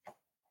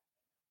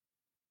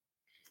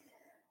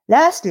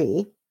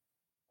 Lastly,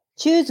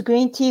 choose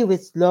green tea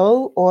with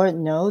low or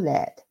no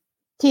lead.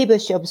 Tea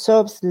bush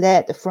absorbs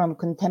lead from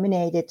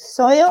contaminated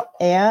soil,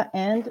 air,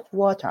 and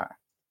water.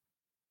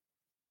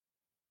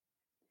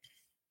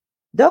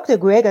 Dr.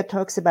 Greger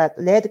talks about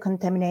lead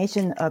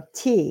contamination of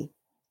tea.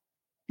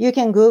 You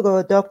can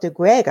Google Dr.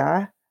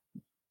 Greger,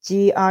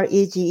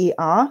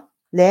 Greger,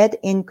 lead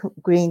in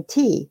green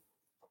tea,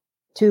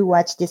 to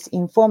watch this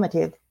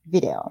informative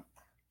video.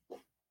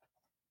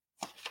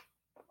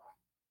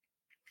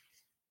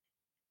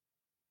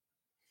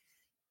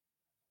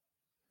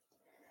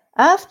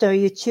 After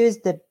you choose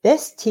the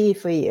best tea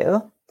for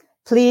you,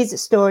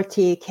 please store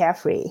tea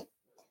carefully.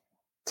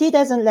 Tea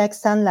doesn't like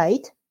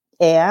sunlight,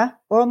 air,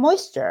 or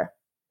moisture.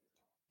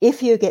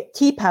 If you get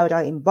tea powder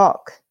in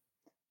bulk,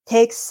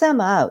 take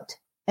some out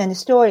and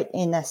store it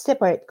in a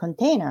separate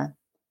container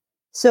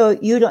so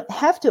you don't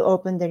have to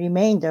open the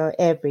remainder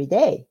every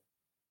day.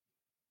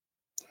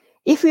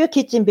 If your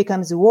kitchen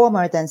becomes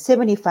warmer than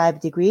 75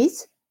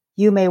 degrees,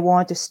 you may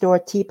want to store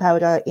tea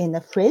powder in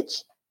the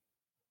fridge.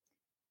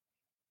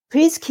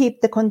 Please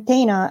keep the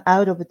container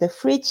out of the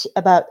fridge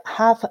about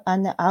half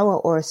an hour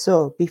or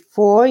so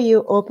before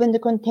you open the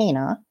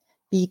container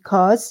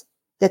because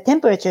the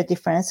temperature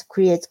difference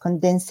creates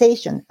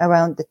condensation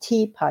around the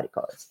tea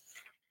particles.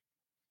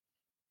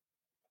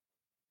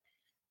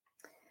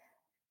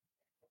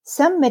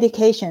 Some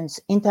medications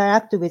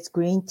interact with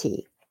green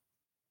tea.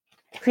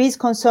 Please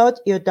consult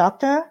your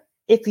doctor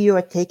if you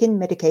are taking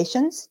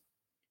medications.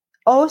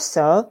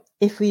 Also,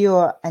 if you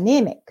are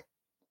anemic,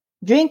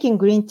 drinking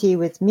green tea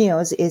with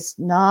meals is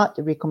not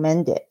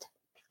recommended,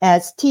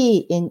 as tea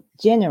in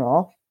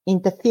general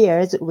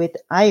interferes with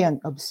iron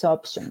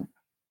absorption.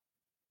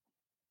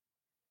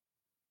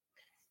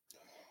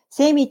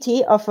 Seimi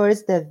Tea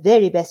offers the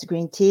very best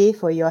green tea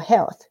for your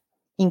health,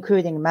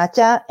 including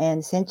matcha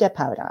and sencha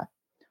powder.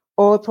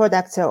 All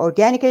products are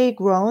organically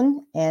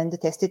grown and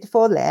tested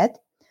for lead.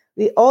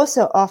 We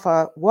also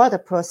offer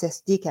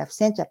water-processed decaf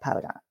sencha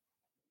powder.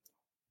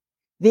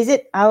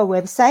 Visit our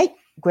website,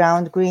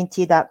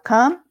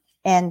 groundgreentea.com,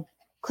 and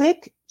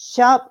click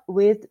Shop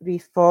with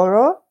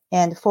Referral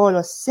and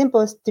follow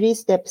simple 3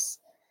 steps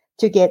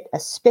to get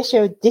a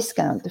special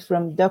discount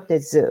from Dr.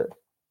 Zhu.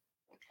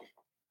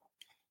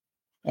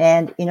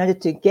 And in order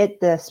to get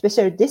the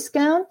special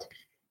discount,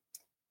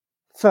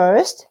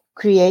 first,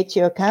 create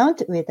your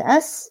account with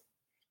us.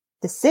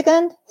 The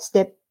second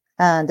step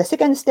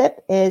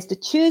is to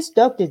choose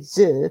Dr.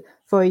 Zhu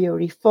for your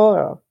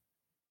referral.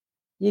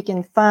 You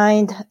can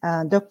find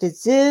Dr.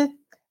 Zhu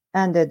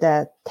under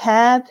the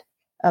tab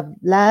of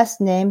last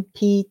name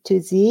P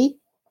to Z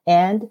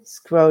and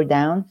scroll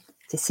down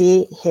to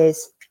see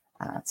his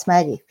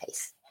smiley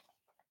face.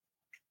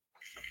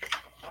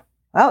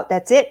 Well,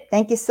 that's it.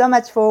 Thank you so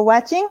much for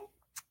watching.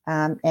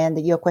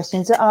 And your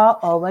questions are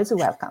always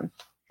welcome.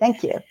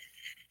 Thank you.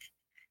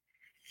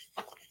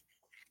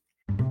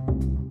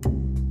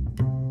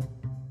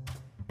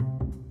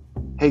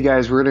 Hey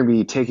guys, we're going to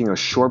be taking a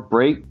short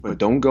break, but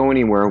don't go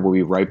anywhere. We'll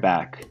be right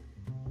back.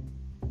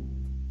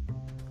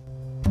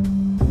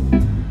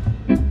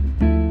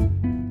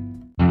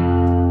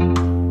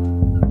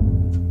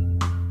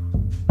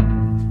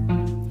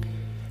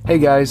 Hey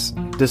guys,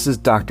 this is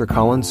Dr.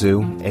 Colin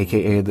Zhu,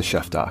 aka The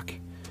Chef Doc.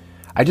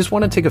 I just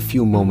want to take a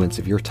few moments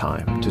of your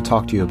time to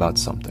talk to you about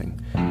something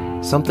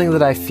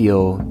that I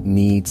feel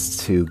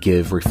needs to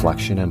give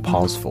reflection and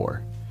pause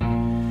for.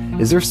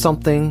 Is there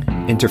something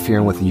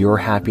interfering with your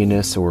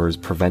happiness or is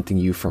preventing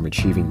you from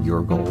achieving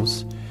your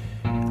goals?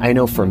 I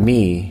know for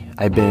me,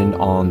 I've been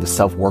on the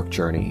self-work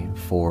journey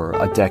for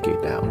a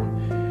decade now.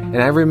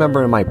 And I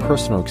remember in my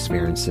personal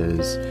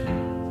experiences,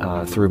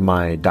 through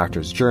my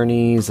doctor's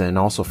journeys and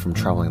also from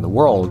traveling the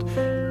world,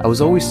 I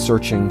was always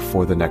searching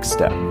for the next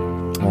step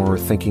or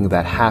thinking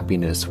that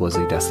happiness was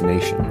a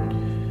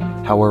destination.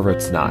 However,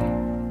 it's not.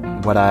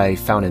 What I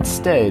found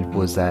instead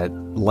was that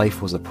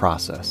life was a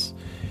process.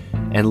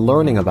 And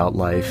learning about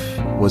life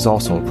was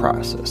also a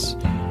process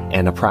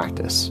and a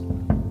practice.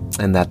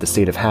 And that the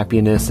state of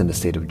happiness and the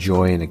state of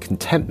joy and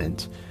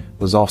contentment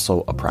was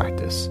also a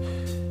practice.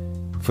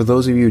 For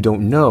those of you who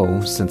don't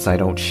know, since I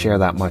don't share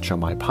that much on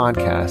my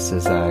podcast,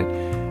 is that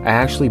I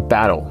actually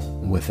battle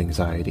with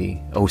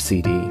anxiety,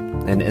 OCD,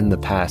 and in the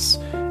past,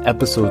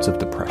 episodes of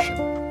depression.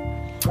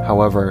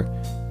 However,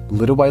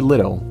 little by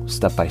little,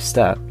 step by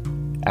step,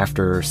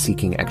 after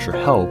seeking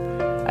extra help,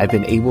 I've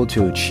been able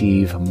to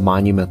achieve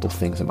monumental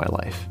things in my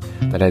life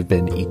that I've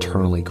been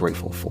eternally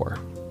grateful for.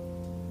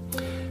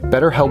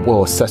 BetterHelp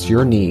will assess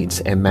your needs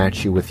and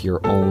match you with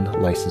your own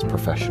licensed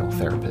professional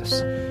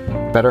therapist.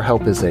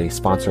 BetterHelp is a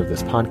sponsor of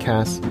this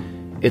podcast.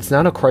 It's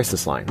not a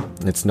crisis line.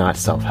 It's not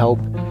self-help.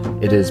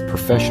 It is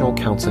professional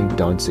counseling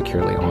done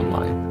securely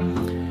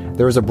online.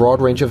 There is a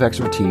broad range of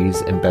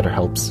expertise in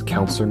BetterHelp's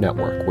counselor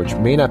network, which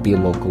may not be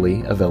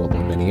locally available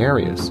in many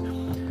areas.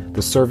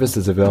 The service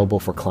is available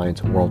for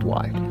clients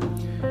worldwide.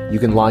 You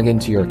can log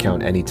into your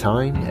account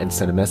anytime and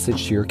send a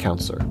message to your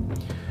counselor.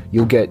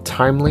 You'll get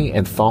timely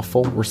and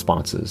thoughtful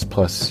responses,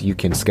 plus you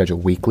can schedule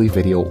weekly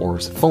video or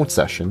phone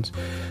sessions,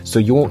 so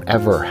you won't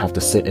ever have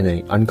to sit in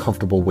an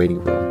uncomfortable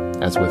waiting room,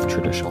 as with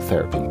traditional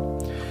therapy.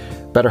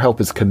 BetterHelp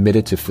is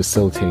committed to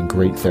facilitating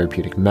great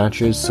therapeutic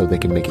matches so they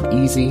can make it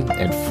easy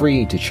and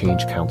free to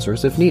change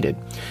counselors if needed.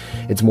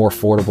 It's more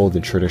affordable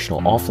than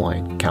traditional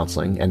offline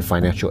counseling, and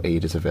financial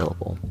aid is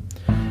available.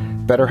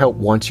 BetterHelp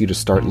wants you to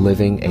start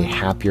living a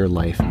happier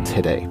life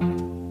today.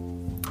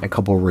 A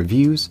couple of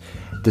reviews.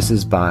 This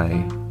is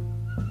by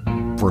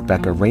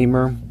Rebecca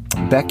Raymer.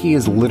 Becky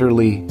has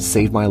literally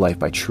saved my life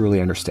by truly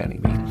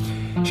understanding me.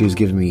 She has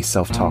given me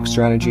self-talk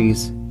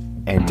strategies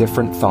and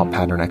different thought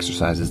pattern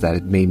exercises that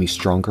have made me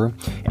stronger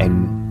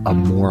and a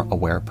more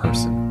aware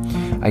person.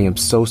 I am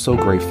so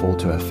grateful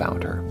to have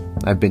found her.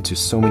 I've been to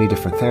so many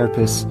different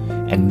therapists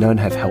and none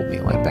have helped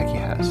me like Becky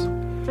has.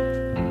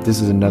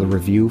 This is another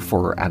review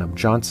for Adam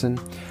Johnson.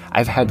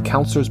 I've had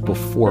counselors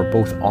before,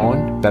 both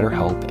on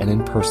BetterHelp and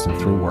in person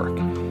through work.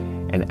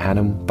 And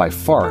Adam, by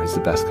far, is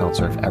the best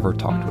counselor I've ever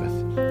talked with.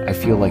 I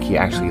feel like he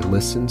actually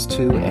listens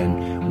to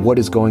and what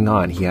is going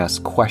on. He asks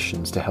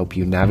questions to help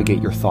you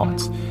navigate your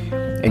thoughts.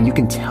 And you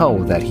can tell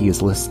that he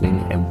is listening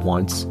and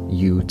wants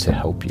you to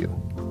help you.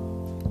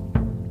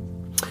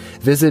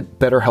 Visit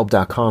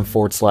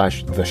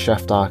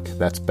betterhelp.com/thechefdoc,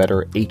 that's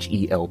better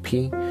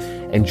HELP,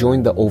 and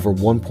join the over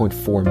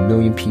 1.4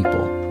 million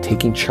people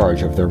taking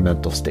charge of their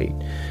mental state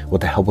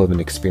with the help of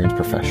an experienced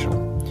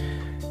professional.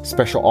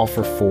 Special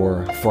offer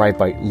for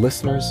ThriveBite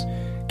listeners.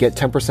 Get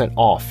 10%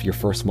 off your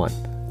first month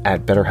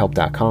at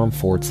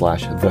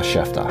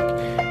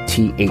betterhelp.com/thechefdoc.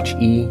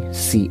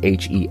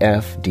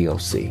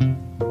 THECHEFDOC.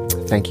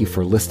 Thank you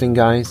for listening,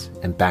 guys,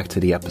 and back to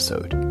the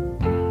episode.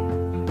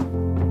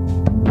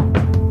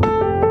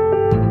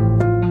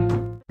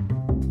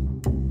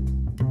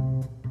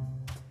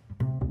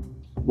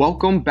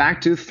 Welcome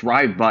back to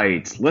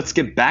ThriveBite. Let's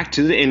get back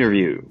to the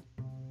interview.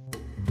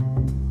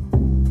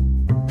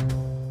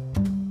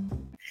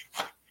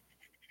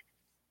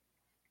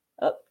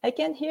 Oh, I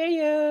can hear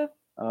you.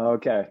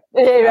 Okay.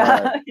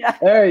 Yeah.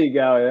 There you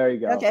go.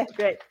 Okay,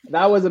 great.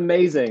 That was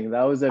amazing.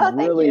 That was a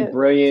really you.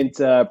 brilliant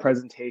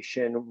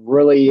presentation.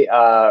 Really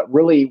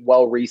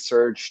well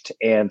researched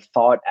and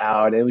thought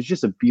out. It was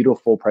just a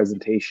beautiful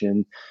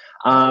presentation.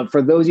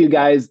 For those of you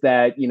guys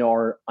that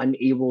are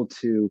unable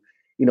to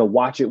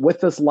watch it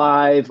with us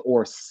live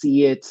or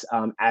see it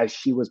as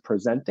she was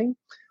presenting,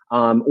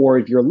 or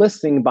if you're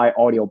listening by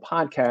audio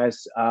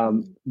podcast,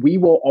 we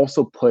will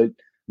also put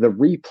the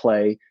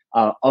replay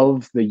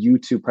of the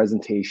YouTube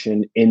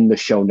presentation in the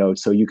show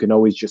notes. So you can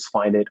always just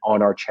find it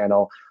on our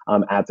channel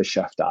at the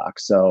Chef Doc.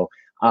 So,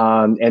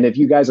 and if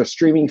you guys are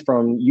streaming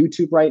from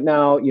YouTube right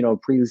now,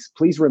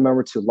 please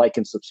remember to like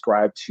and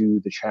subscribe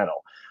to the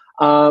channel.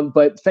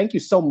 But thank you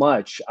so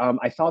much.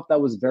 I thought that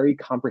was very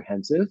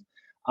comprehensive.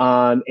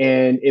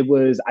 And it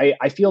was,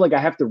 I feel like I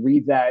have to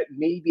read that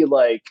maybe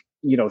 3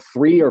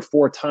 or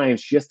 4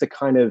 times just to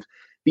kind of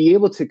be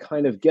able to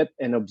kind of get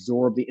and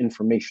absorb the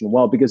information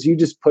well, because you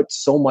just put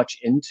so much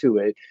into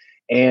it.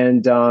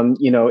 And,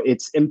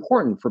 it's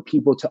important for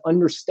people to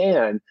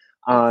understand,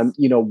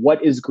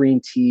 what is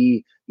green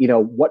tea,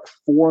 what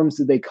forms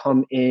do they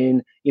come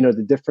in,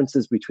 the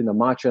differences between the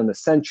matcha and the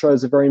sencha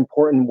is very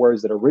important, where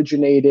is it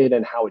originated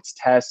and how it's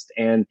tested.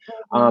 And,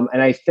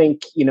 and I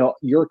think,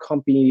 your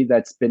company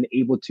that's been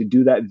able to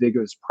do that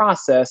vigorous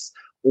process,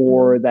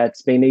 or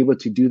that's been able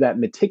to do that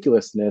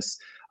meticulousness,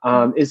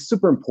 is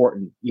super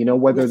important,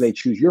 whether they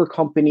choose your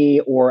company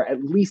or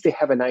at least they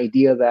have an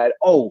idea that,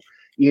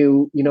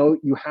 you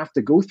have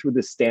to go through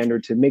this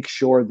standard to make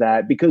sure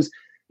that, because,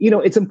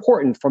 it's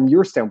important from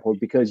your standpoint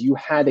because you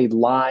had a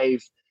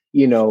live,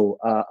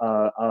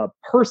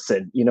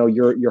 person,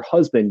 your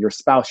husband, your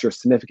spouse, your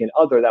significant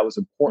other that was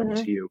important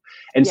to you.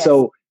 And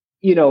so,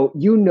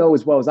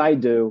 as well as I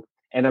do,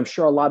 and I'm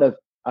sure a lot of,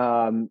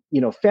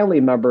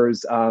 family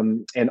members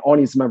and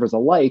audience members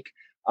alike,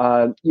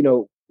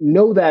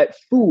 know that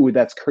food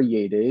that's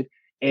created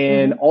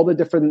and all the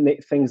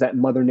different things that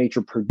Mother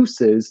Nature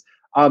produces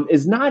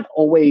is not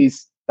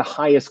always the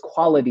highest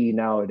quality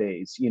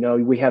nowadays.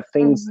 We have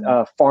things,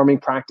 farming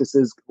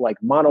practices like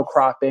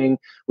monocropping.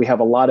 We have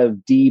a lot of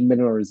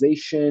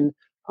demineralization,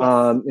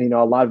 a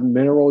lot of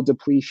mineral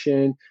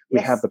depletion.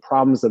 We have the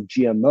problems of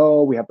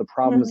GMO. We have the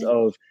problems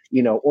of,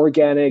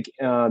 organic,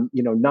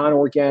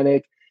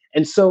 non-organic.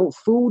 And so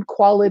food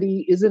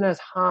quality isn't as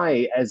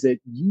high as it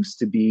used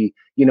to be,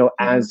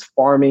 as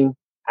farming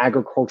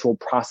agricultural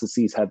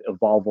processes have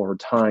evolved over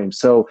time.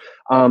 So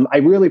I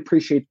really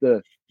appreciate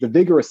the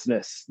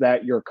vigorousness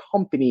that your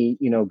company,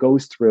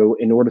 goes through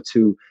in order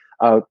to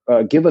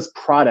give us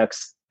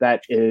products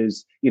that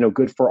is,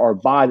 good for our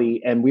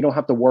body, and we don't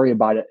have to worry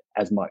about it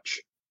as much.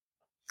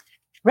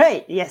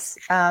 Right. Yes.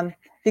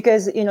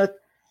 Because,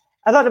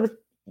 a lot of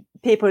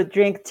people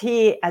drink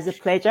tea as a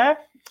pleasure,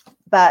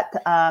 but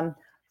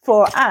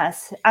for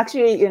us,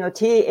 actually,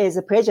 tea is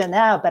a pleasure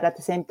now, but at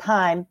the same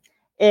time,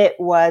 it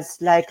was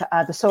like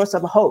the source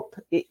of hope.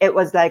 It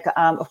was like,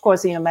 of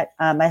course,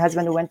 my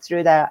husband went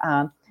through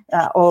the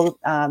all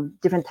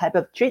different type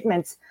of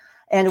treatments,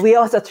 and we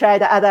also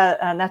tried other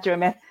natural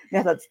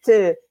methods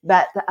too.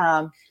 But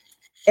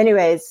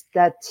anyways,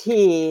 the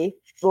tea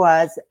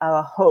was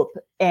our hope,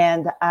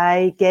 and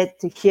I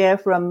get to hear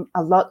from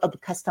a lot of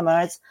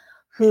customers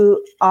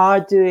who are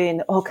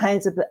doing all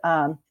kinds of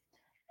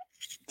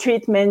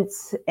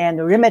treatments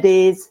and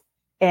remedies,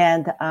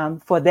 and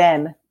for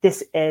them,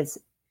 this is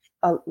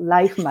a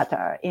life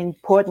matter,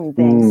 important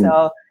thing.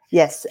 So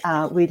yes,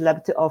 we'd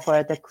love to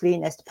offer the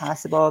cleanest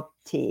possible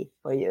tea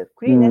for you,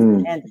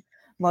 cleanest and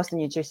most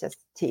nutritious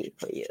tea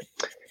for you.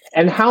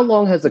 And how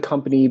long has the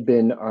company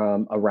been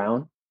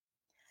around?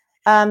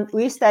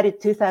 We started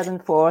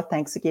 2004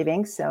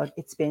 Thanksgiving, so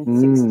it's been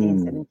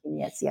 16, 17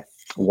 years. Yes.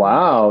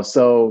 Wow.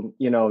 So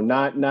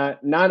not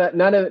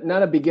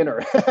a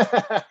beginner.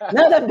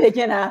 Not a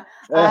beginner.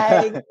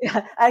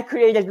 I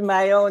created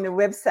my own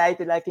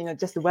website, like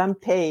just one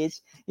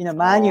page,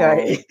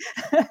 manually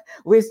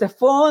with the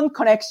phone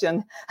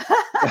connection.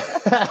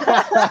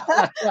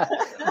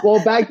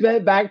 Well, back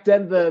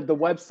then the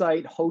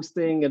website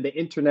hosting and the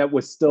internet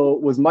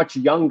was much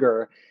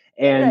younger.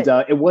 And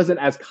it wasn't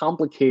as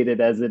complicated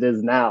as it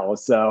is now.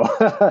 So,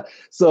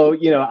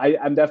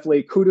 I'm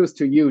definitely kudos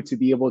to you to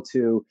be able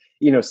to,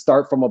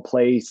 start from a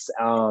place.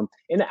 And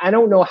I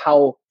don't know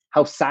how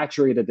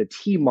saturated the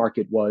tea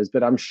market was,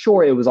 but I'm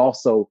sure it was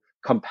also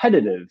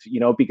competitive,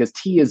 because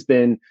tea has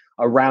been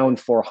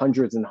around for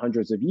hundreds and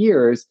hundreds of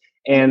years,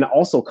 and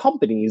also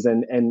companies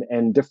and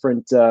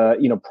different,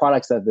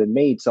 products that have been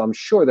made. So I'm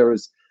sure there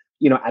was,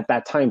 at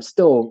that time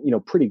still,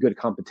 pretty good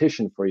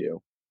competition for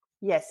you.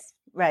 Yes,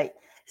 right.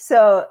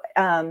 So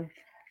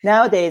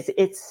nowadays,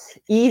 it's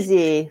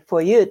easy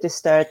for you to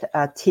start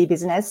a tea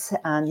business,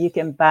 and you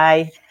can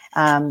buy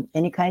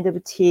any kind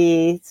of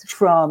tea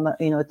from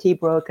tea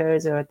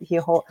brokers or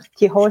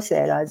tea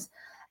wholesalers.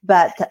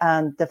 But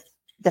the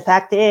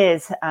fact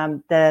is,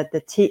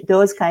 the tea,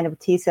 those kind of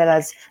tea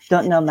sellers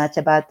don't know much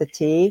about the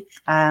tea.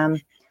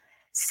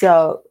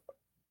 So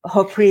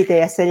hopefully,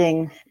 they are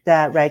selling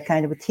the right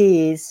kind of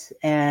teas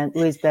and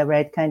with the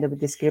right kind of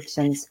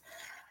descriptions.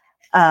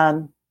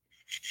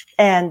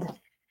 And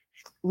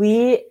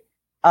we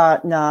are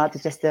not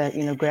just,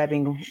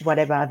 grabbing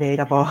whatever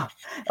available,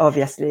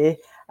 obviously.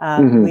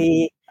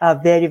 We are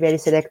very, very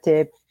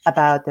selective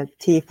about the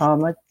tea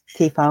farmers.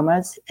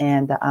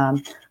 And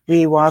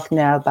we work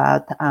now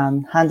about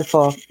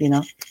handful of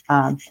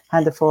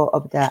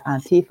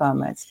the tea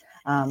farmers.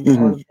 All of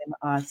them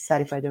are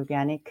certified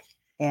organic.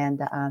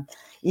 And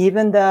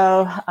even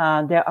though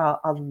there are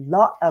a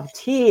lot of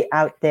tea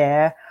out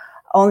there,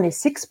 only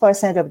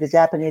 6% of the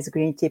Japanese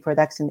green tea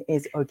production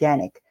is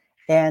organic.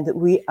 And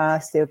we are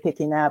still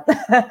picking up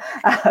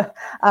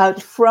out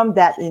from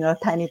that,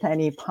 tiny,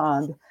 tiny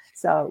pond.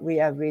 So we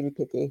are really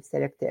picky,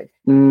 selective.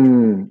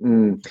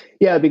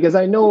 Yeah, because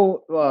I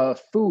know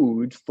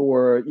food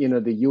for,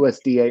 the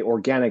USDA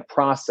organic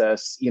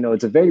process,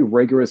 it's a very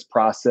rigorous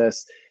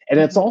process, and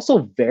it's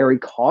also very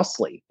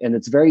costly and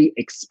it's very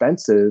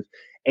expensive.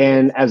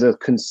 And as a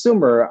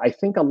consumer, I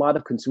think a lot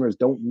of consumers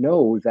don't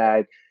know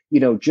that,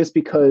 just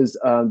because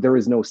there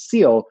is no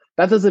seal,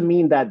 that doesn't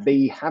mean that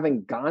they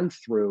haven't gone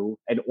through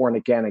an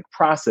organic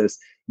process.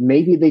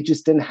 Maybe they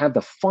just didn't have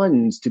the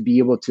funds to be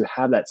able to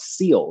have that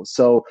seal.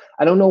 So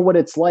I don't know what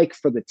it's like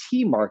for the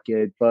tea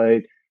market,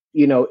 but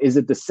is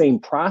it the same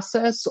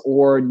process,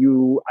 or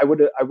I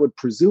would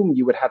presume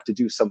you would have to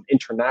do some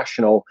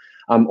international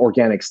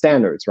organic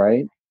standards,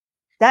 right?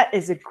 That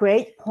is a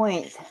great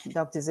point,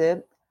 Dr.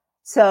 Zub.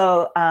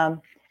 So,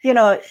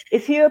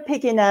 if you're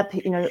picking up,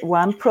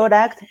 one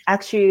product,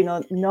 actually,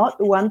 not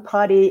one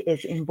party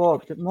is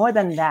involved, more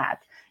than that,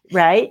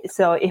 right?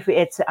 So if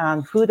it's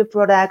food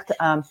product,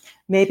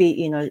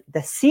 maybe,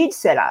 the seed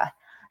seller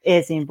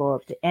is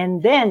involved,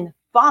 and then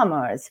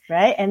farmers,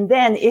 right? And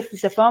then if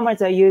the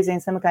farmers are using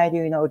some kind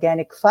of,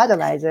 organic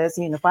fertilizers,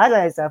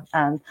 fertilizer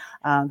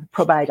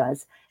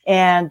providers,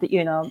 and,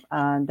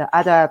 the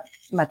other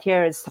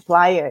materials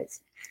suppliers.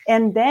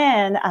 And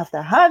then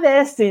after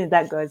harvest,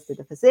 that goes to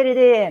the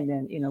facility, and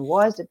then,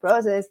 wash the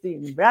process,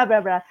 blah, blah,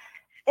 blah.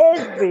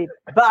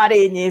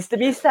 Everybody needs to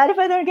be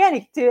certified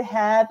organic to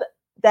have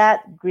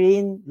that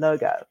green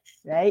logo,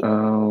 right?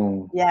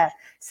 Oh. Yeah.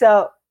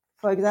 So,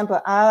 for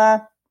example,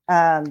 our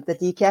the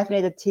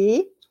decaffeinated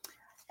tea,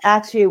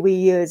 actually, we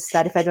use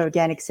certified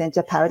organic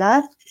sencha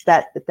powder,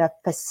 that the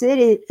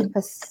facility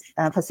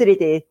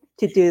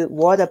to do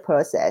water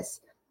process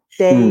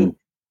they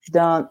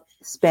don't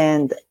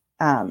spend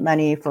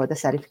money for the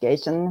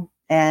certification.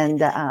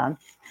 And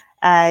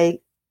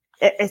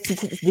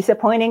it's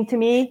disappointing to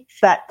me,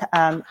 but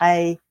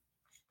I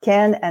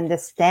can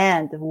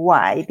understand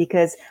why,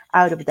 because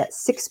out of that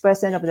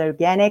 6% of the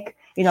organic,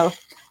 the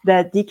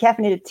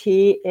decaffeinated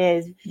tea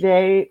is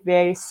very,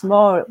 very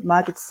small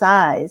market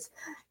size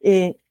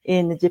in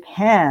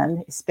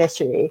Japan,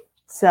 especially.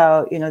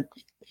 So,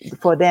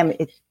 for them,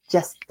 it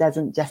just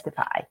doesn't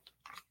justify.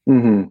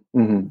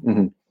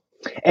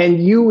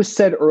 And you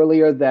said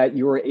earlier that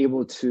you were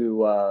able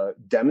to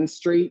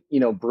demonstrate,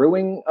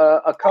 brewing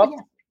a cup.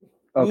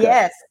 Oh, yeah. Okay.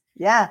 Yes.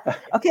 Yeah.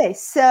 Okay.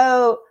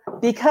 So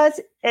because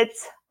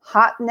it's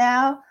hot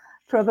now,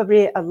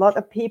 probably a lot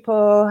of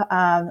people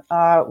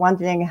are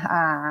wondering,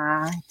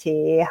 hot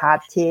tea.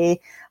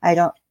 I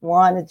don't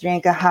want to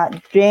drink a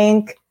hot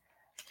drink,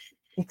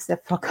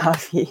 except for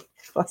coffee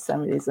for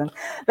some reason.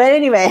 But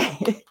anyway,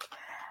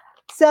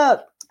 so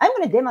I'm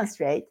going to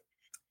demonstrate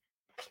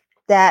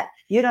that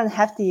you don't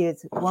have to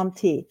use warm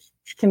tea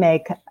to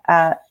make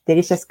a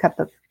delicious cup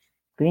of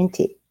green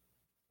tea.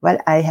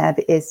 What I have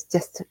is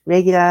just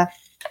regular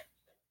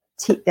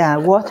tea,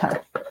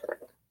 water.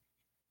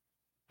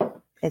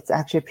 It's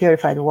actually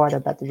purified water,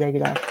 but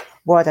regular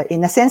water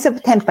in the sense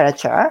of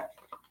temperature.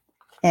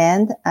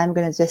 And I'm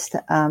going to just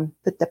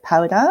put the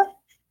powder.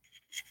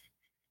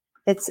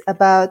 It's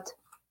about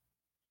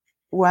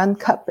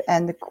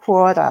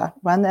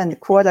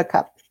 1.25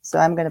 cup. So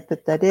I'm going to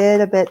put a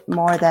little bit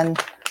more than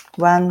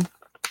 1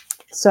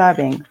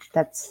 serving.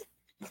 That's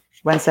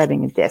 1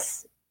 serving of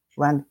this,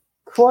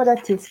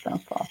 1/4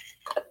 teaspoonful.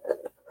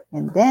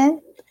 And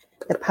then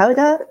the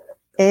powder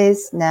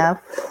is now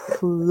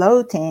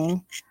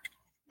floating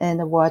in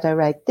the water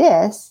like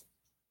this.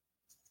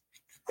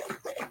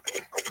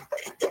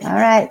 All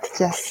right,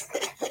 just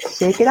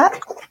shake it up.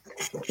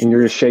 And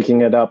you're just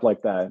shaking it up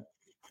like that.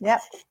 Yep.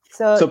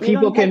 So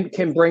people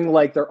can bring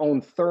like their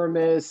own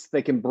thermos.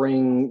 They can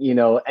bring,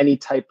 any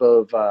type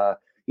of,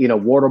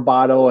 water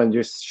bottle and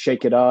just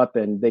shake it up,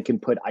 and they can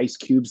put ice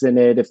cubes in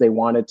it if they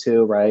wanted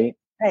to, right?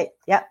 Right.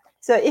 Yep.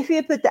 So if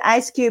you put the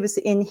ice cubes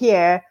in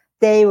here,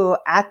 they will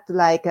act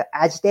like an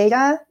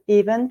agitator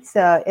even.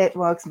 So it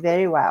works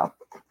very well.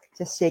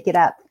 Just shake it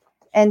up.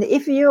 And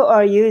if you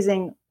are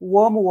using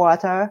warm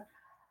water,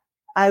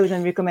 I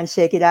wouldn't recommend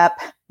shake it up.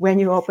 When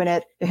you open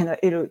it,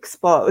 it'll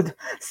explode.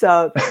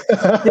 So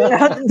do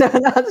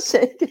not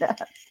shake it up.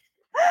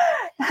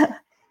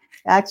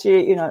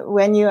 Actually,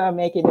 when you are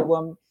making a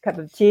warm cup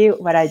of tea,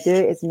 what I do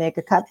is make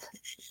a cup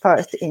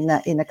first in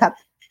a cup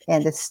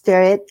and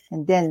stir it,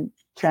 and then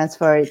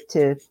transfer it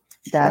to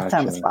the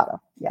thermos bottle.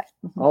 Yeah.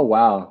 Mm-hmm. Oh,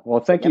 wow. Well,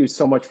 thank you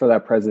so much for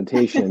that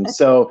presentation.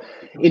 So,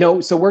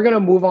 so we're going to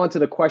move on to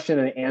the question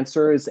and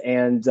answers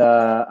and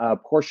a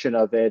portion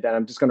of it. And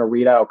I'm just going to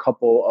read out a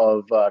couple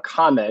of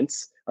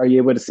comments. Are you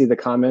able to see the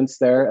comments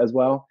there as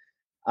well?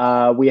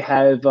 We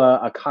have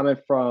a comment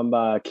from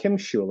Kim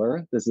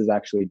Schuler. This is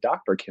actually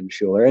Dr. Kim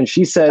Schuler. And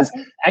she says,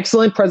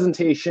 excellent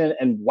presentation.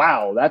 And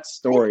wow, that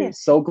story.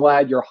 So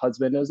glad your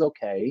husband is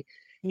okay.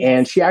 Yes.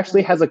 And she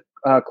actually has a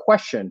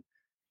question.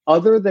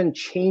 Other than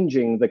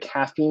changing the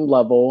caffeine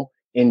level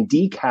in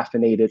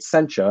decaffeinated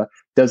sencha,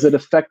 does it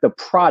affect the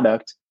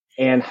product,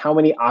 and how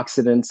many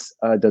oxidants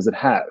does it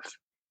have?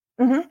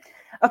 Mm-hmm.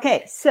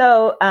 Okay,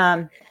 so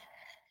our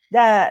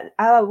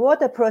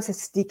water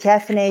process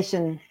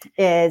decaffeination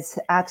is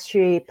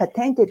actually a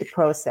patented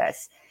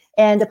process.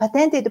 And the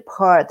patented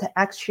part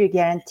actually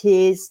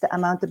guarantees the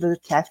amount of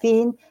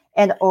caffeine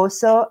and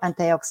also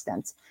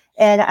antioxidants.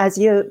 And as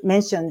you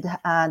mentioned,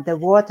 the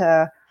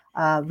water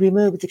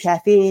removes the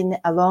caffeine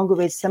along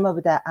with some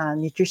of the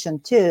nutrition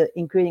too,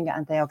 including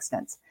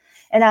antioxidants.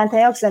 And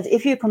antioxidants,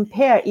 if you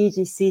compare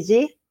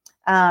EGCG,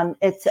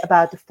 it's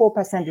about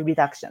 4%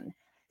 reduction.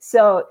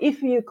 So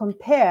if you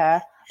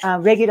compare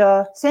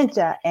regular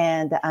sencha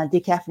and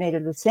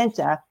decaffeinated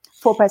sencha,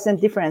 4%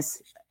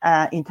 difference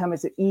in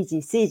terms of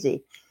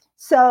EGCG.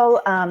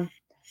 So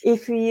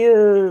if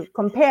you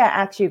compare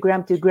actually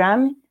gram to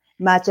gram,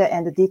 matcha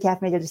and the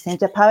decaffeinated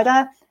sencha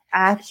powder,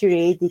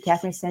 actually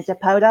decaffeinated sencha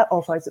powder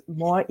offers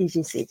more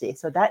EGCG.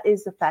 So that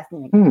is the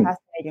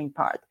fascinating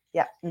part.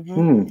 Yeah.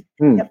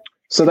 Mm-hmm. Yep.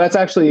 So that's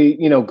actually,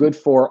 good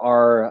for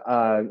our,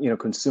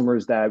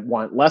 consumers that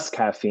want less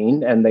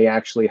caffeine, and they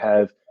actually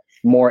have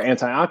more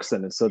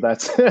antioxidants. So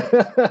that's right.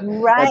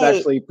 That's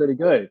actually pretty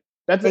good.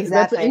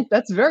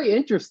 That's very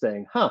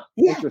interesting, huh?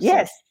 Yeah.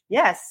 Interesting.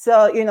 Yes.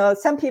 So,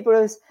 some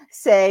people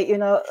say,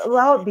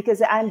 well,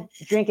 because I'm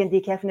drinking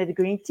decaffeinated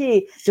green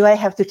tea, do I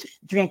have to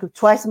drink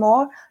twice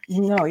more?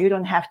 No, you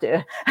don't have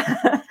to.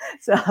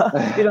 So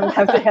you don't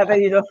have to have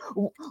a,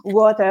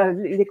 water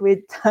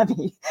liquid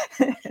tummy.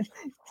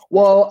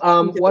 Well,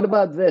 what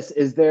about this?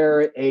 Is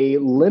there a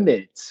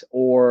limit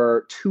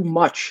or too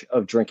much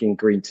of drinking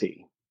green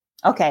tea?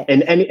 Okay.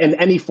 In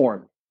any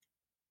form.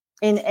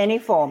 In any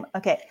form.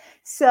 Okay.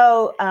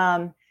 So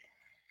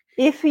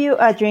if you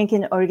are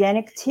drinking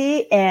organic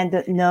tea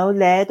and no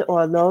lead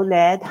or low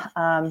lead,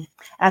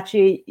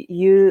 actually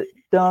you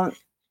don't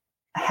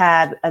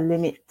have a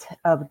limit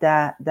of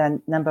the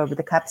number of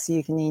the cups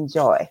you can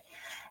enjoy.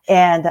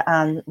 And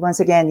once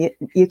again,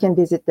 you can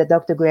visit the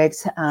Dr.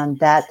 Greg's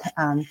that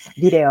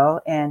video,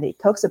 and it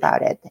talks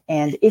about it.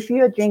 And if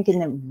you're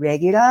drinking a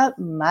regular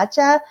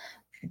matcha,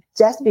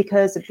 just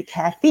because of the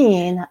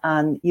caffeine,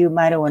 you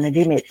might want to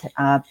limit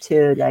up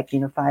to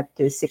 5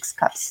 to 6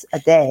 cups a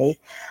day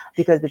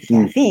because of the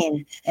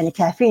caffeine. And the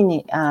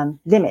caffeine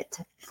limit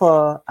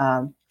for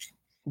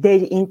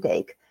daily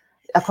intake,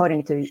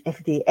 according to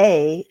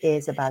FDA,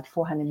 is about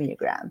 400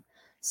 milligrams.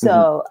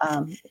 So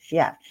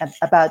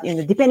about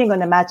depending on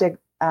the matcha,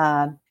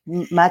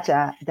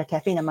 the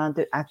caffeine amount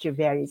actually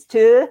varies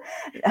too,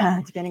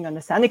 depending on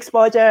the sun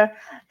exposure,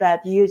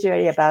 but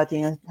usually about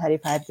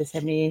 35 to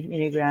 70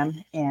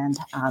 milligrams. And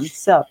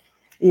so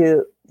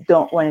you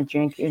don't want to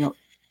drink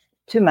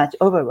too much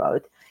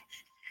overload.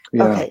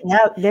 Yeah. Okay,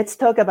 now let's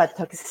talk about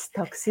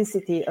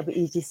toxicity of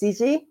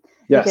EGCG.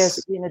 Yes.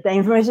 Because the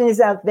information is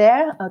out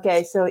there.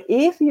 Okay, so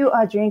if you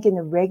are drinking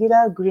a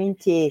regular green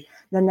tea,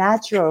 the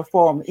natural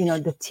form,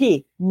 the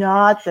tea,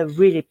 not the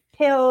really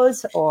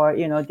pills or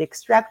the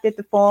extracted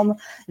form,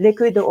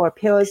 liquid or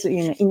pills,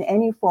 in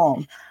any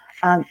form.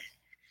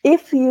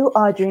 If you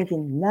are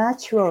drinking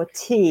natural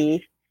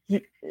tea,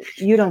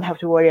 you don't have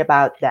to worry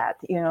about that.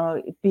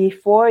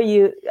 Before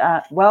you,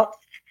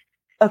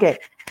 okay,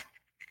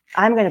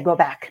 I'm going to go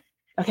back.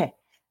 Okay,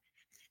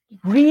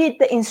 read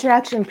the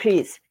instruction,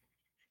 please.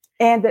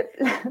 And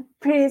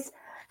please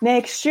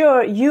make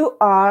sure you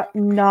are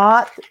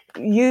not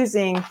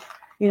using,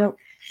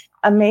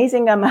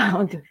 amazing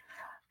amount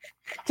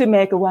to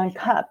make 1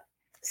 cup.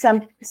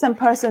 Some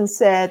person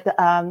said,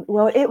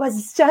 well, it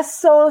was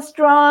just so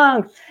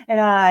strong. And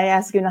I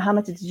asked, how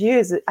much did you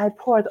use? I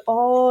poured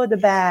all the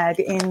bag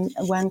in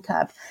 1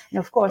 cup. And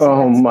of course,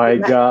 oh my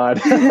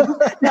God,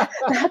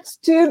 that's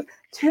too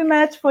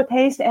much for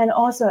taste, and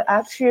also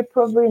actually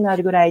probably not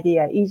a good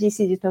idea.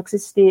 EGCG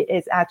toxicity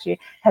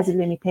has a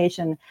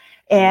limitation,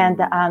 and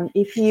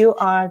if you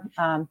are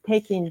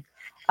taking,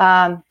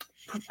 I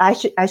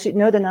should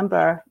know the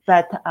number,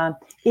 but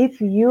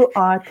if you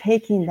are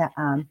taking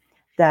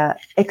the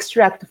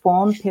extract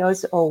form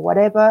pills or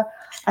whatever,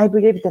 I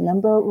believe the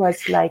number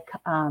was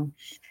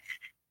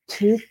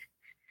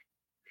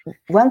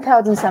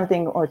 1,000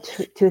 something or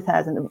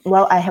 2,000.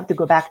 Well, I have to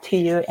go back to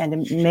you,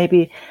 and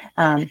maybe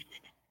Dr.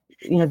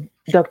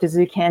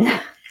 Zhu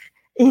can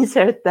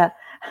insert the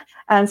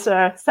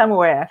answer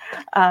somewhere.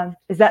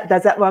 Does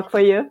that work for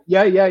you?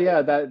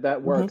 Yeah.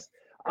 That works.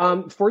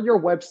 For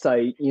your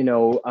website,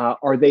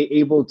 are they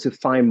able to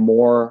find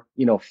more,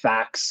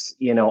 facts,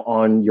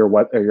 on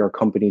your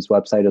company's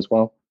website as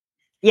well?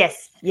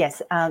 Yes. We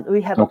have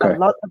a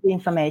lot of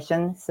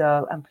information.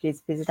 So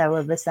please visit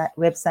our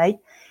website.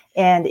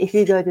 And if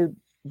you go to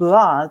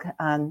blog,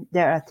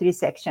 there are 3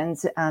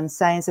 sections: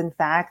 science and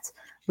facts,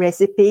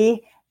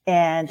 recipe,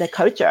 and the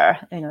culture,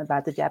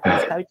 about the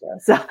Japanese culture.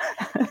 So,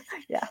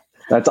 yeah.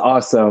 That's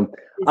awesome.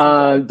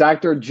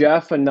 Dr.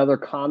 Jeff, another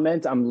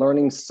comment. I'm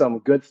learning some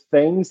good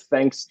things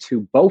thanks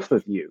to both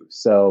of you.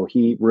 So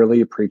he really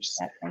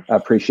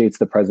appreciates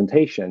the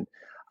presentation.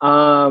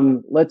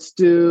 Let's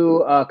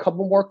do a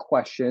couple more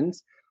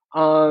questions.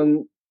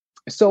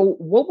 So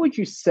what would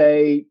you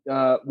say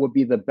would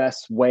be the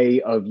best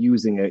way of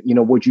using it?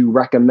 Would you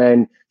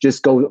recommend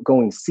just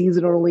going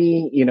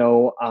seasonally,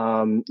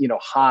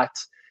 hot,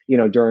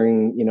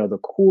 during, the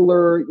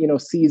cooler,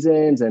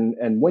 seasons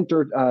and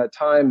winter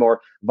time,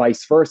 or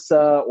vice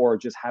versa, or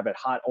just have it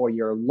hot all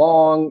year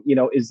long?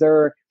 Is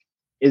there,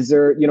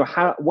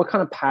 what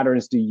kind of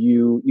patterns do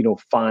you,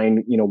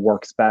 find,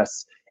 works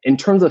best in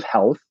terms of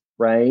health,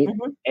 right?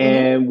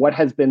 And what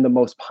has been the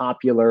most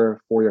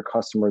popular for your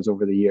customers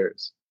over the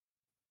years?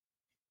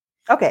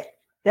 Okay.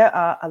 There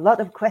are a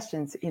lot of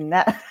questions in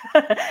that.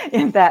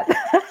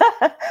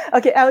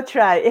 Okay, I'll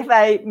try. If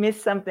I miss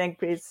something,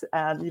 please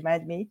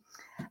remind me.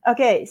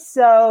 Okay,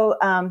 so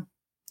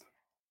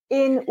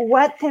in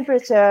what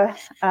temperature?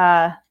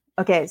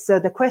 Okay, so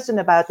the question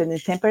about the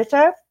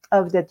temperature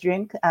of the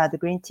drink, the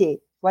green tea,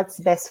 what's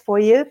best for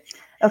you?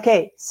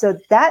 Okay, so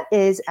that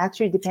is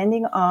actually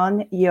depending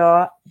on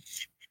your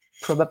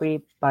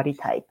probably body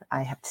type,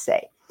 I have to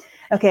say.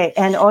 Okay,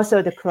 and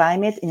also the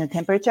climate,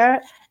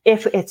 temperature.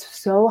 If it's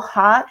so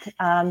hot,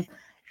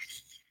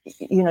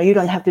 you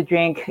don't have to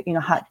drink,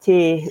 hot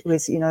tea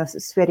with,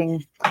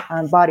 sweating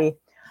body.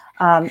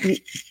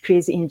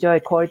 Please enjoy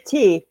cold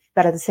tea.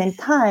 But at the same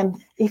time,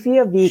 if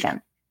you're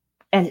vegan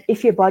and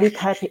if your body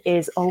type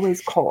is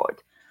always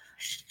cold,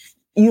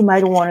 you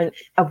might want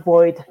to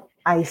avoid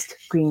iced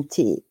green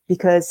tea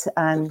because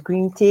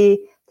green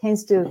tea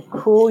tends to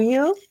cool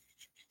you.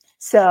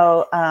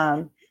 So,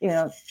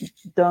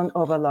 don't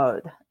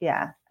overload.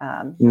 Yeah.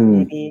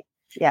 Maybe.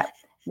 Yeah.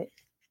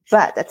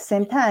 But at the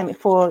same time,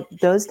 for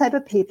those type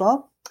of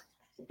people,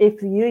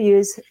 if you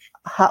use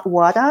hot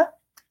water,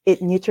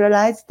 it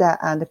neutralizes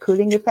the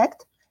cooling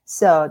effect.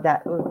 So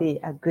that would be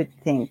a good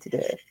thing to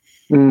do.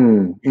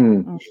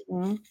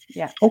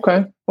 Yeah.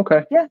 Okay.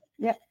 Yeah.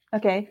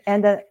 Okay.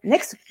 And the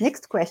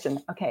next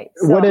question. Okay.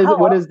 So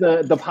What is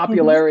the Mhm.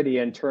 popularity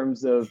in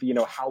terms of,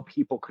 how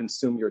people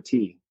consume your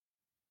tea?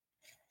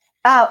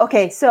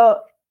 Okay. So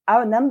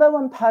our number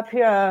one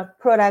popular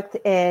product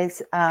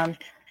is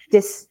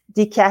this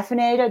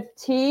decaffeinated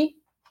tea,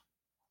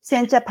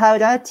 sencha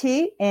powder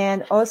tea,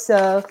 and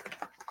also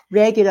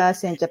regular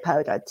sencha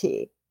powder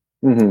tea.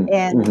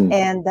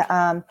 And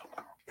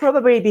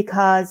probably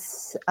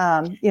because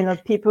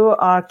people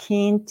are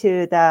keen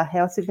to the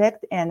health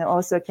effect and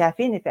also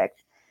caffeine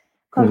effect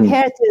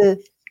compared to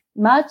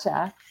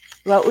matcha.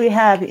 Well, we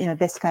have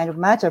this kind of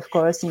matcha, of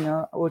course,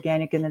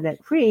 organic and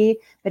lead free.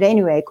 But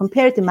anyway,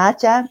 compared to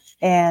matcha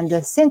and the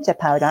sencha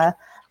powder,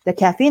 the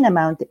caffeine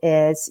amount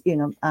is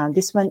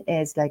this one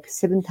is like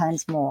 7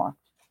 times more.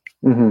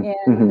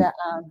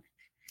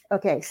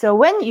 Okay, so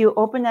when you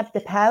open up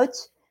the pouch,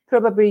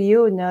 probably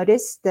you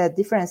notice the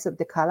difference of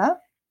the color.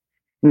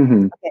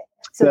 Okay,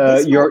 so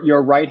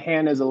your right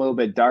hand is a little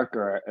bit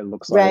darker, it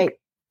looks like. Right.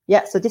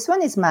 Yeah, so this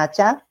one is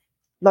matcha,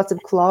 lots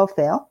of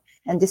chlorophyll,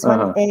 and this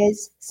one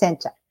is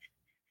sencha.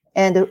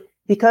 And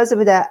because of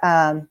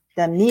the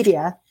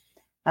media,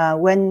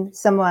 when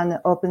someone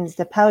opens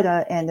the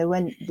powder and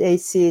when they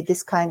see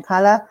this kind of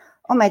color,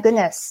 oh my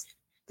goodness,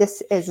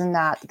 this is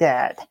not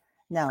good.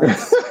 No,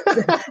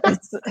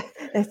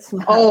 it's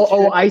not.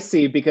 Oh, I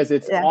see. Because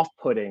it's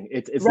off-putting.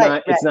 It's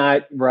right,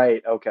 not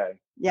right. Okay.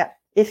 Yeah.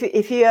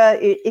 If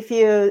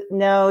you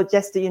know,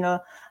 just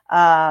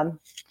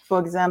for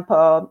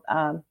example,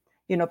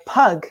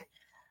 pug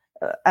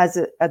as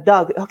a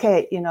dog.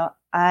 Okay,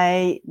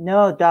 I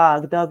know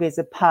dog is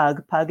a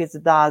pug is a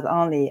dog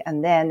only.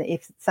 And then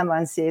if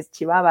someone says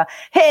Chihuahua,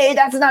 hey,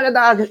 that's not a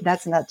dog.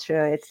 That's not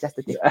true. It's just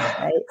a different,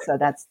 right? So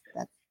that's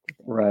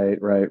right.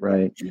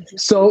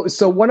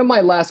 So one of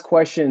my last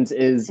questions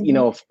is,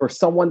 for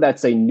someone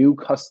that's a new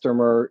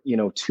customer,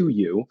 to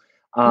you,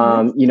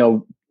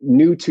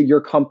 new to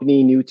your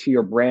company, new to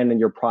your brand and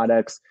your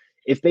products,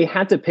 if they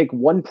had to pick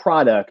one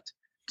product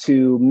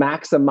to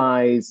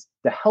maximize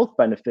the health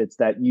benefits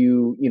that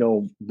you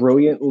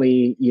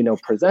brilliantly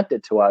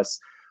presented to us,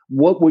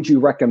 what would you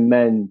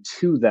recommend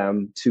to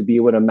them to be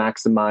able to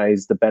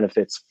maximize the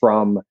benefits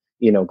from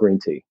green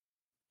tea?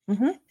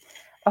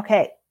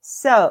 Okay,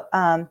 so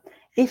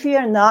if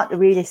you're not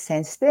really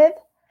sensitive,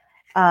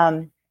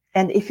 and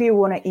if you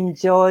want to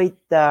enjoy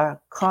the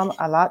calm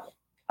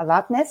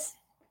allotness,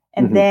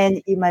 and then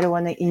you might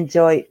want to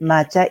enjoy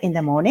matcha in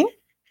the morning.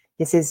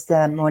 This is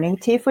the morning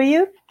tea for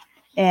you.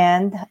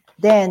 And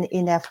then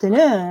in the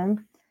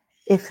afternoon,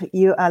 if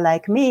you are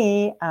like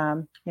me,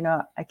 I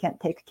can't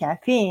take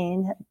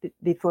caffeine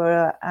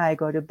before I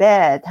go to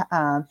bed,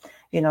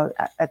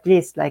 at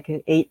least like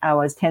 8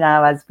 hours, 10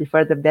 hours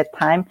before the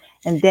bedtime.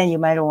 And then you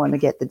might want to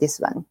get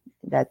this one,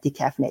 that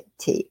decaffeinated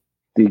tea.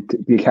 The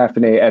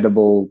decaffeinated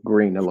edible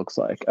green, it looks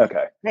like.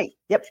 Okay. Right.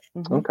 Yep.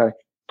 Okay.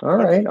 All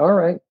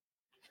right.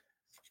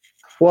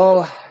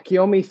 Well,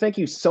 Kiyomi, thank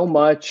you so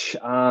much.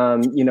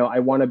 I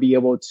want to be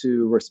able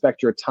to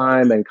respect your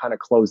time and kind of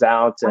close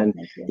out. And,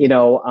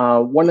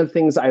 one of the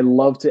things I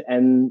love to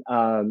end,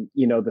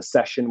 the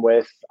session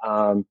with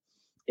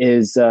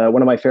is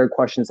one of my favorite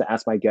questions to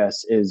ask my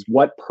guests is,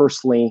 what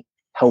personally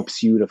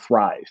helps you to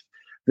thrive?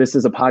 This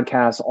is a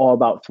podcast all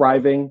about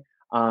thriving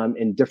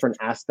in different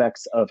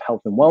aspects of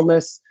health and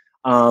wellness.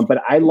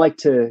 But I like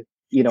to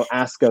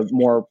ask a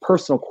more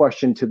personal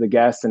question to the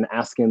guests and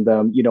asking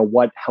them,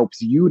 what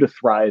helps you to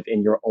thrive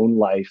in your own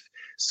life.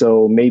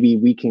 So maybe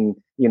we can,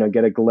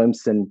 get a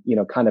glimpse and,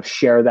 kind of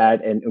share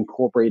that and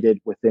incorporate it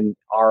within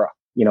our,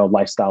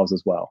 lifestyles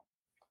as well.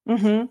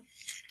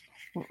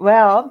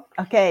 Well,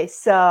 okay.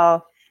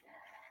 So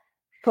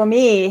for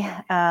me,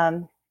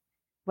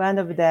 one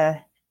of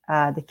the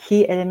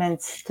key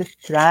elements to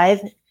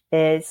thrive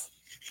is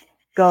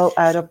go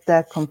out of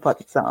the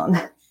comfort zone.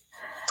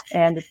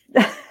 And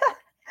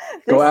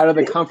go out of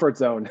the comfort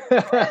zone.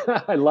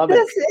 I love it.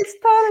 It's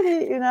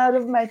totally out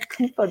of my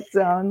comfort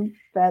zone.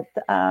 But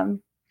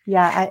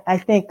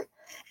I think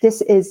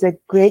this is a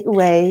great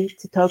way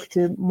to talk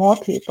to more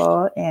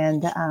people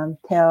and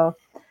tell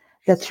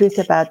the truth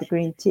about the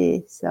green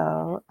tea.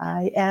 So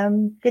I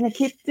am going to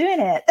keep doing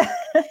it.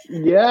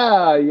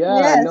 Yeah.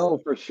 Yes. No,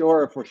 for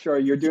sure.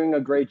 You're doing a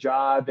great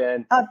job.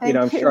 And,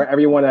 I'm sure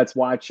everyone that's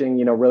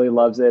watching, really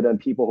loves it, and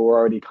people who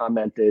already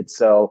commented.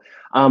 So,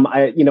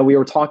 we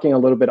were talking a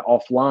little bit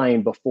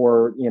offline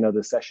before,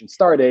 the session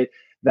started,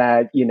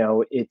 that,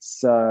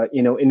 it's,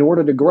 in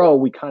order to grow,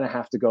 we kind of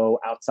have to go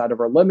outside of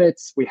our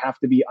limits. We have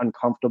to be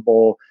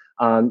uncomfortable,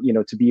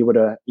 to be able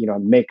to,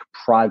 make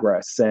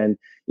progress. And,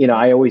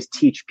 I always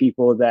teach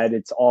people that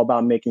it's all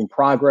about making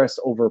progress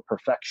over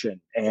perfection.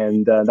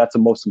 And that's the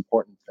most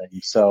important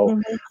thing.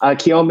 So,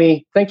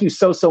 Kiyomi, thank you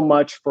so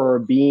much for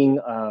being,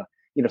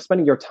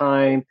 spending your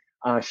time,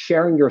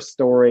 sharing your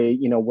story.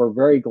 We're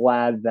very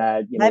glad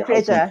that, my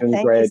pleasure.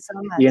 Thank you so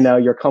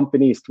much. Your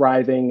company is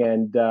thriving,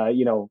 and,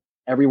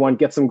 everyone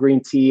get some green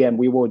tea, and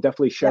we will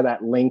definitely share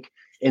that link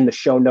in the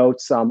show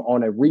notes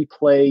on a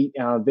replay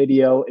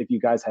video if you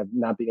guys have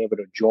not been able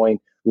to join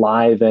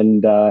live.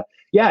 And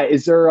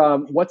is there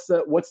what's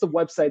the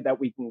website that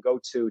we can go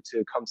to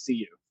come see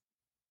you?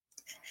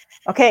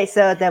 Okay,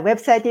 so the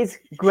website is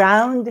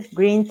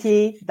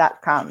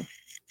groundgreentea.com.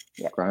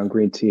 Yep. Ground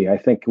Green Tea. I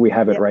think we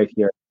have it right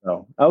here.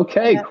 So,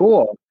 okay,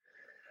 cool.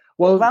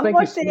 Well, one thank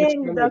more you so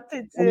thing, much.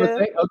 Dr.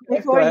 Zhu, Okay,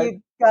 before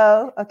you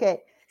go.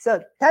 Okay,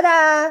 so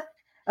ta-da!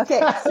 Okay,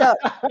 so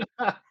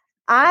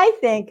I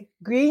think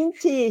green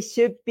tea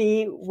should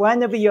be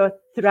one of your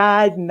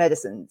Thrive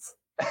medicines.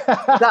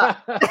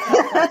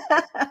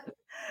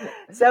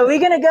 So we're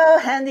going to go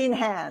hand in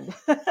hand.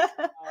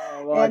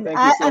 And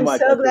I'm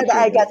so glad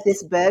I got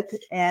this book.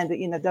 And,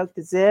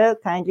 Dr. Zhu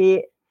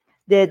kindly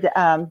did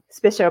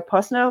special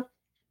personal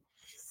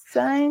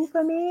sign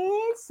for me.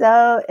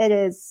 So it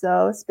is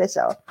so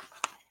special.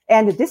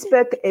 And this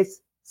book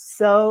is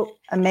so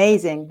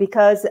amazing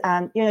because,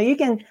 you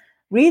can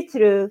read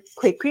through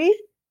quickly,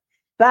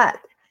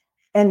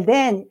 and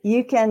then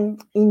you can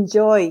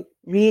enjoy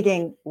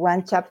reading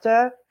one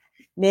chapter,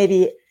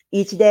 maybe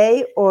each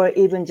day or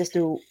even just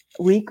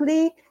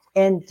weekly,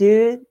 and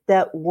do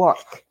that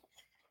work.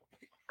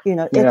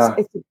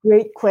 It's a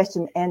great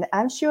question. And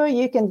I'm sure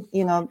you can,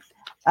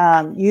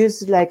 use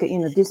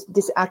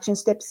this action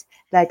steps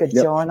like a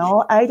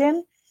journal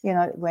item.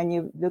 When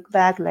you look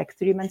back like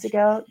 3 months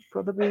ago,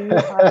 probably you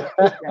are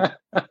different.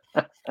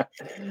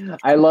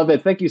 I love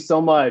it. Thank you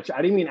so much.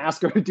 I didn't even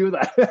ask her to do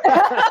that.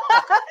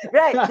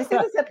 Right. This is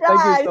a surprise.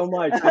 Thank you so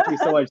much. Thank you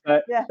so much.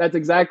 That's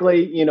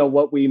exactly,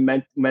 what we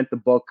meant the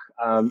book,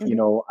 to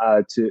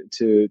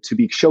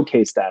be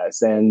showcased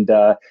as. And,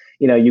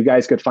 you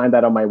guys could find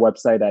that on my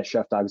website at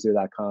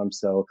chefdoczu.com.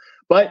 So,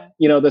 but,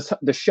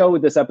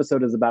 this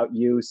episode is about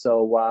you.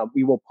 So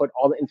we will put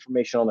all the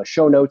information on the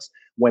show notes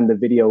when the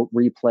video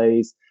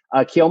replays.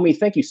 Kiyomi,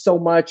 thank you so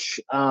much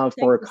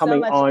for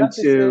coming on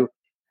to.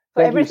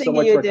 Thank you so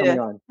much for coming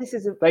on. This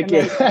is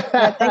amazing.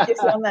 Thank you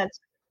so much.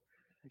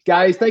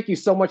 Guys, thank you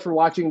so much for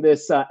watching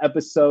this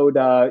episode.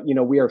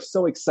 We are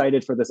so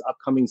excited for this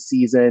upcoming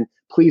season.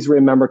 Please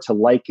remember to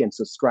like and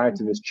subscribe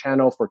to this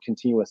channel for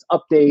continuous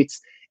updates.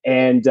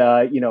 And,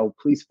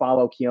 please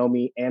follow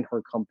Kiyomi and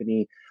her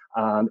company.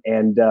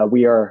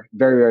 We are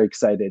very, very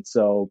excited.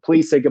 So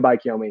please say goodbye,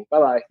 Kiyomi.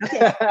 Bye-bye.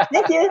 Okay.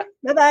 Thank you.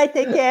 Bye-bye.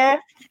 Take care.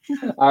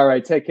 All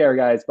right. Take care,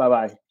 guys.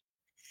 Bye-bye.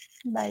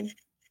 Bye.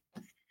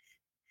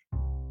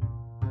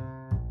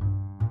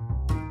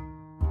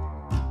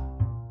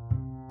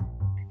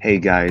 Hey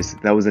guys,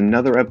 that was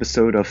another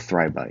episode of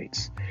Thrive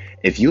Bites.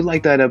 If you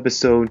like that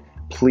episode,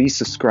 please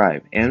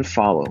subscribe and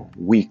follow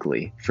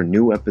weekly for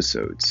new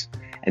episodes.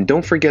 And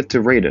don't forget to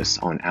rate us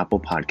on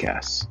Apple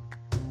Podcasts.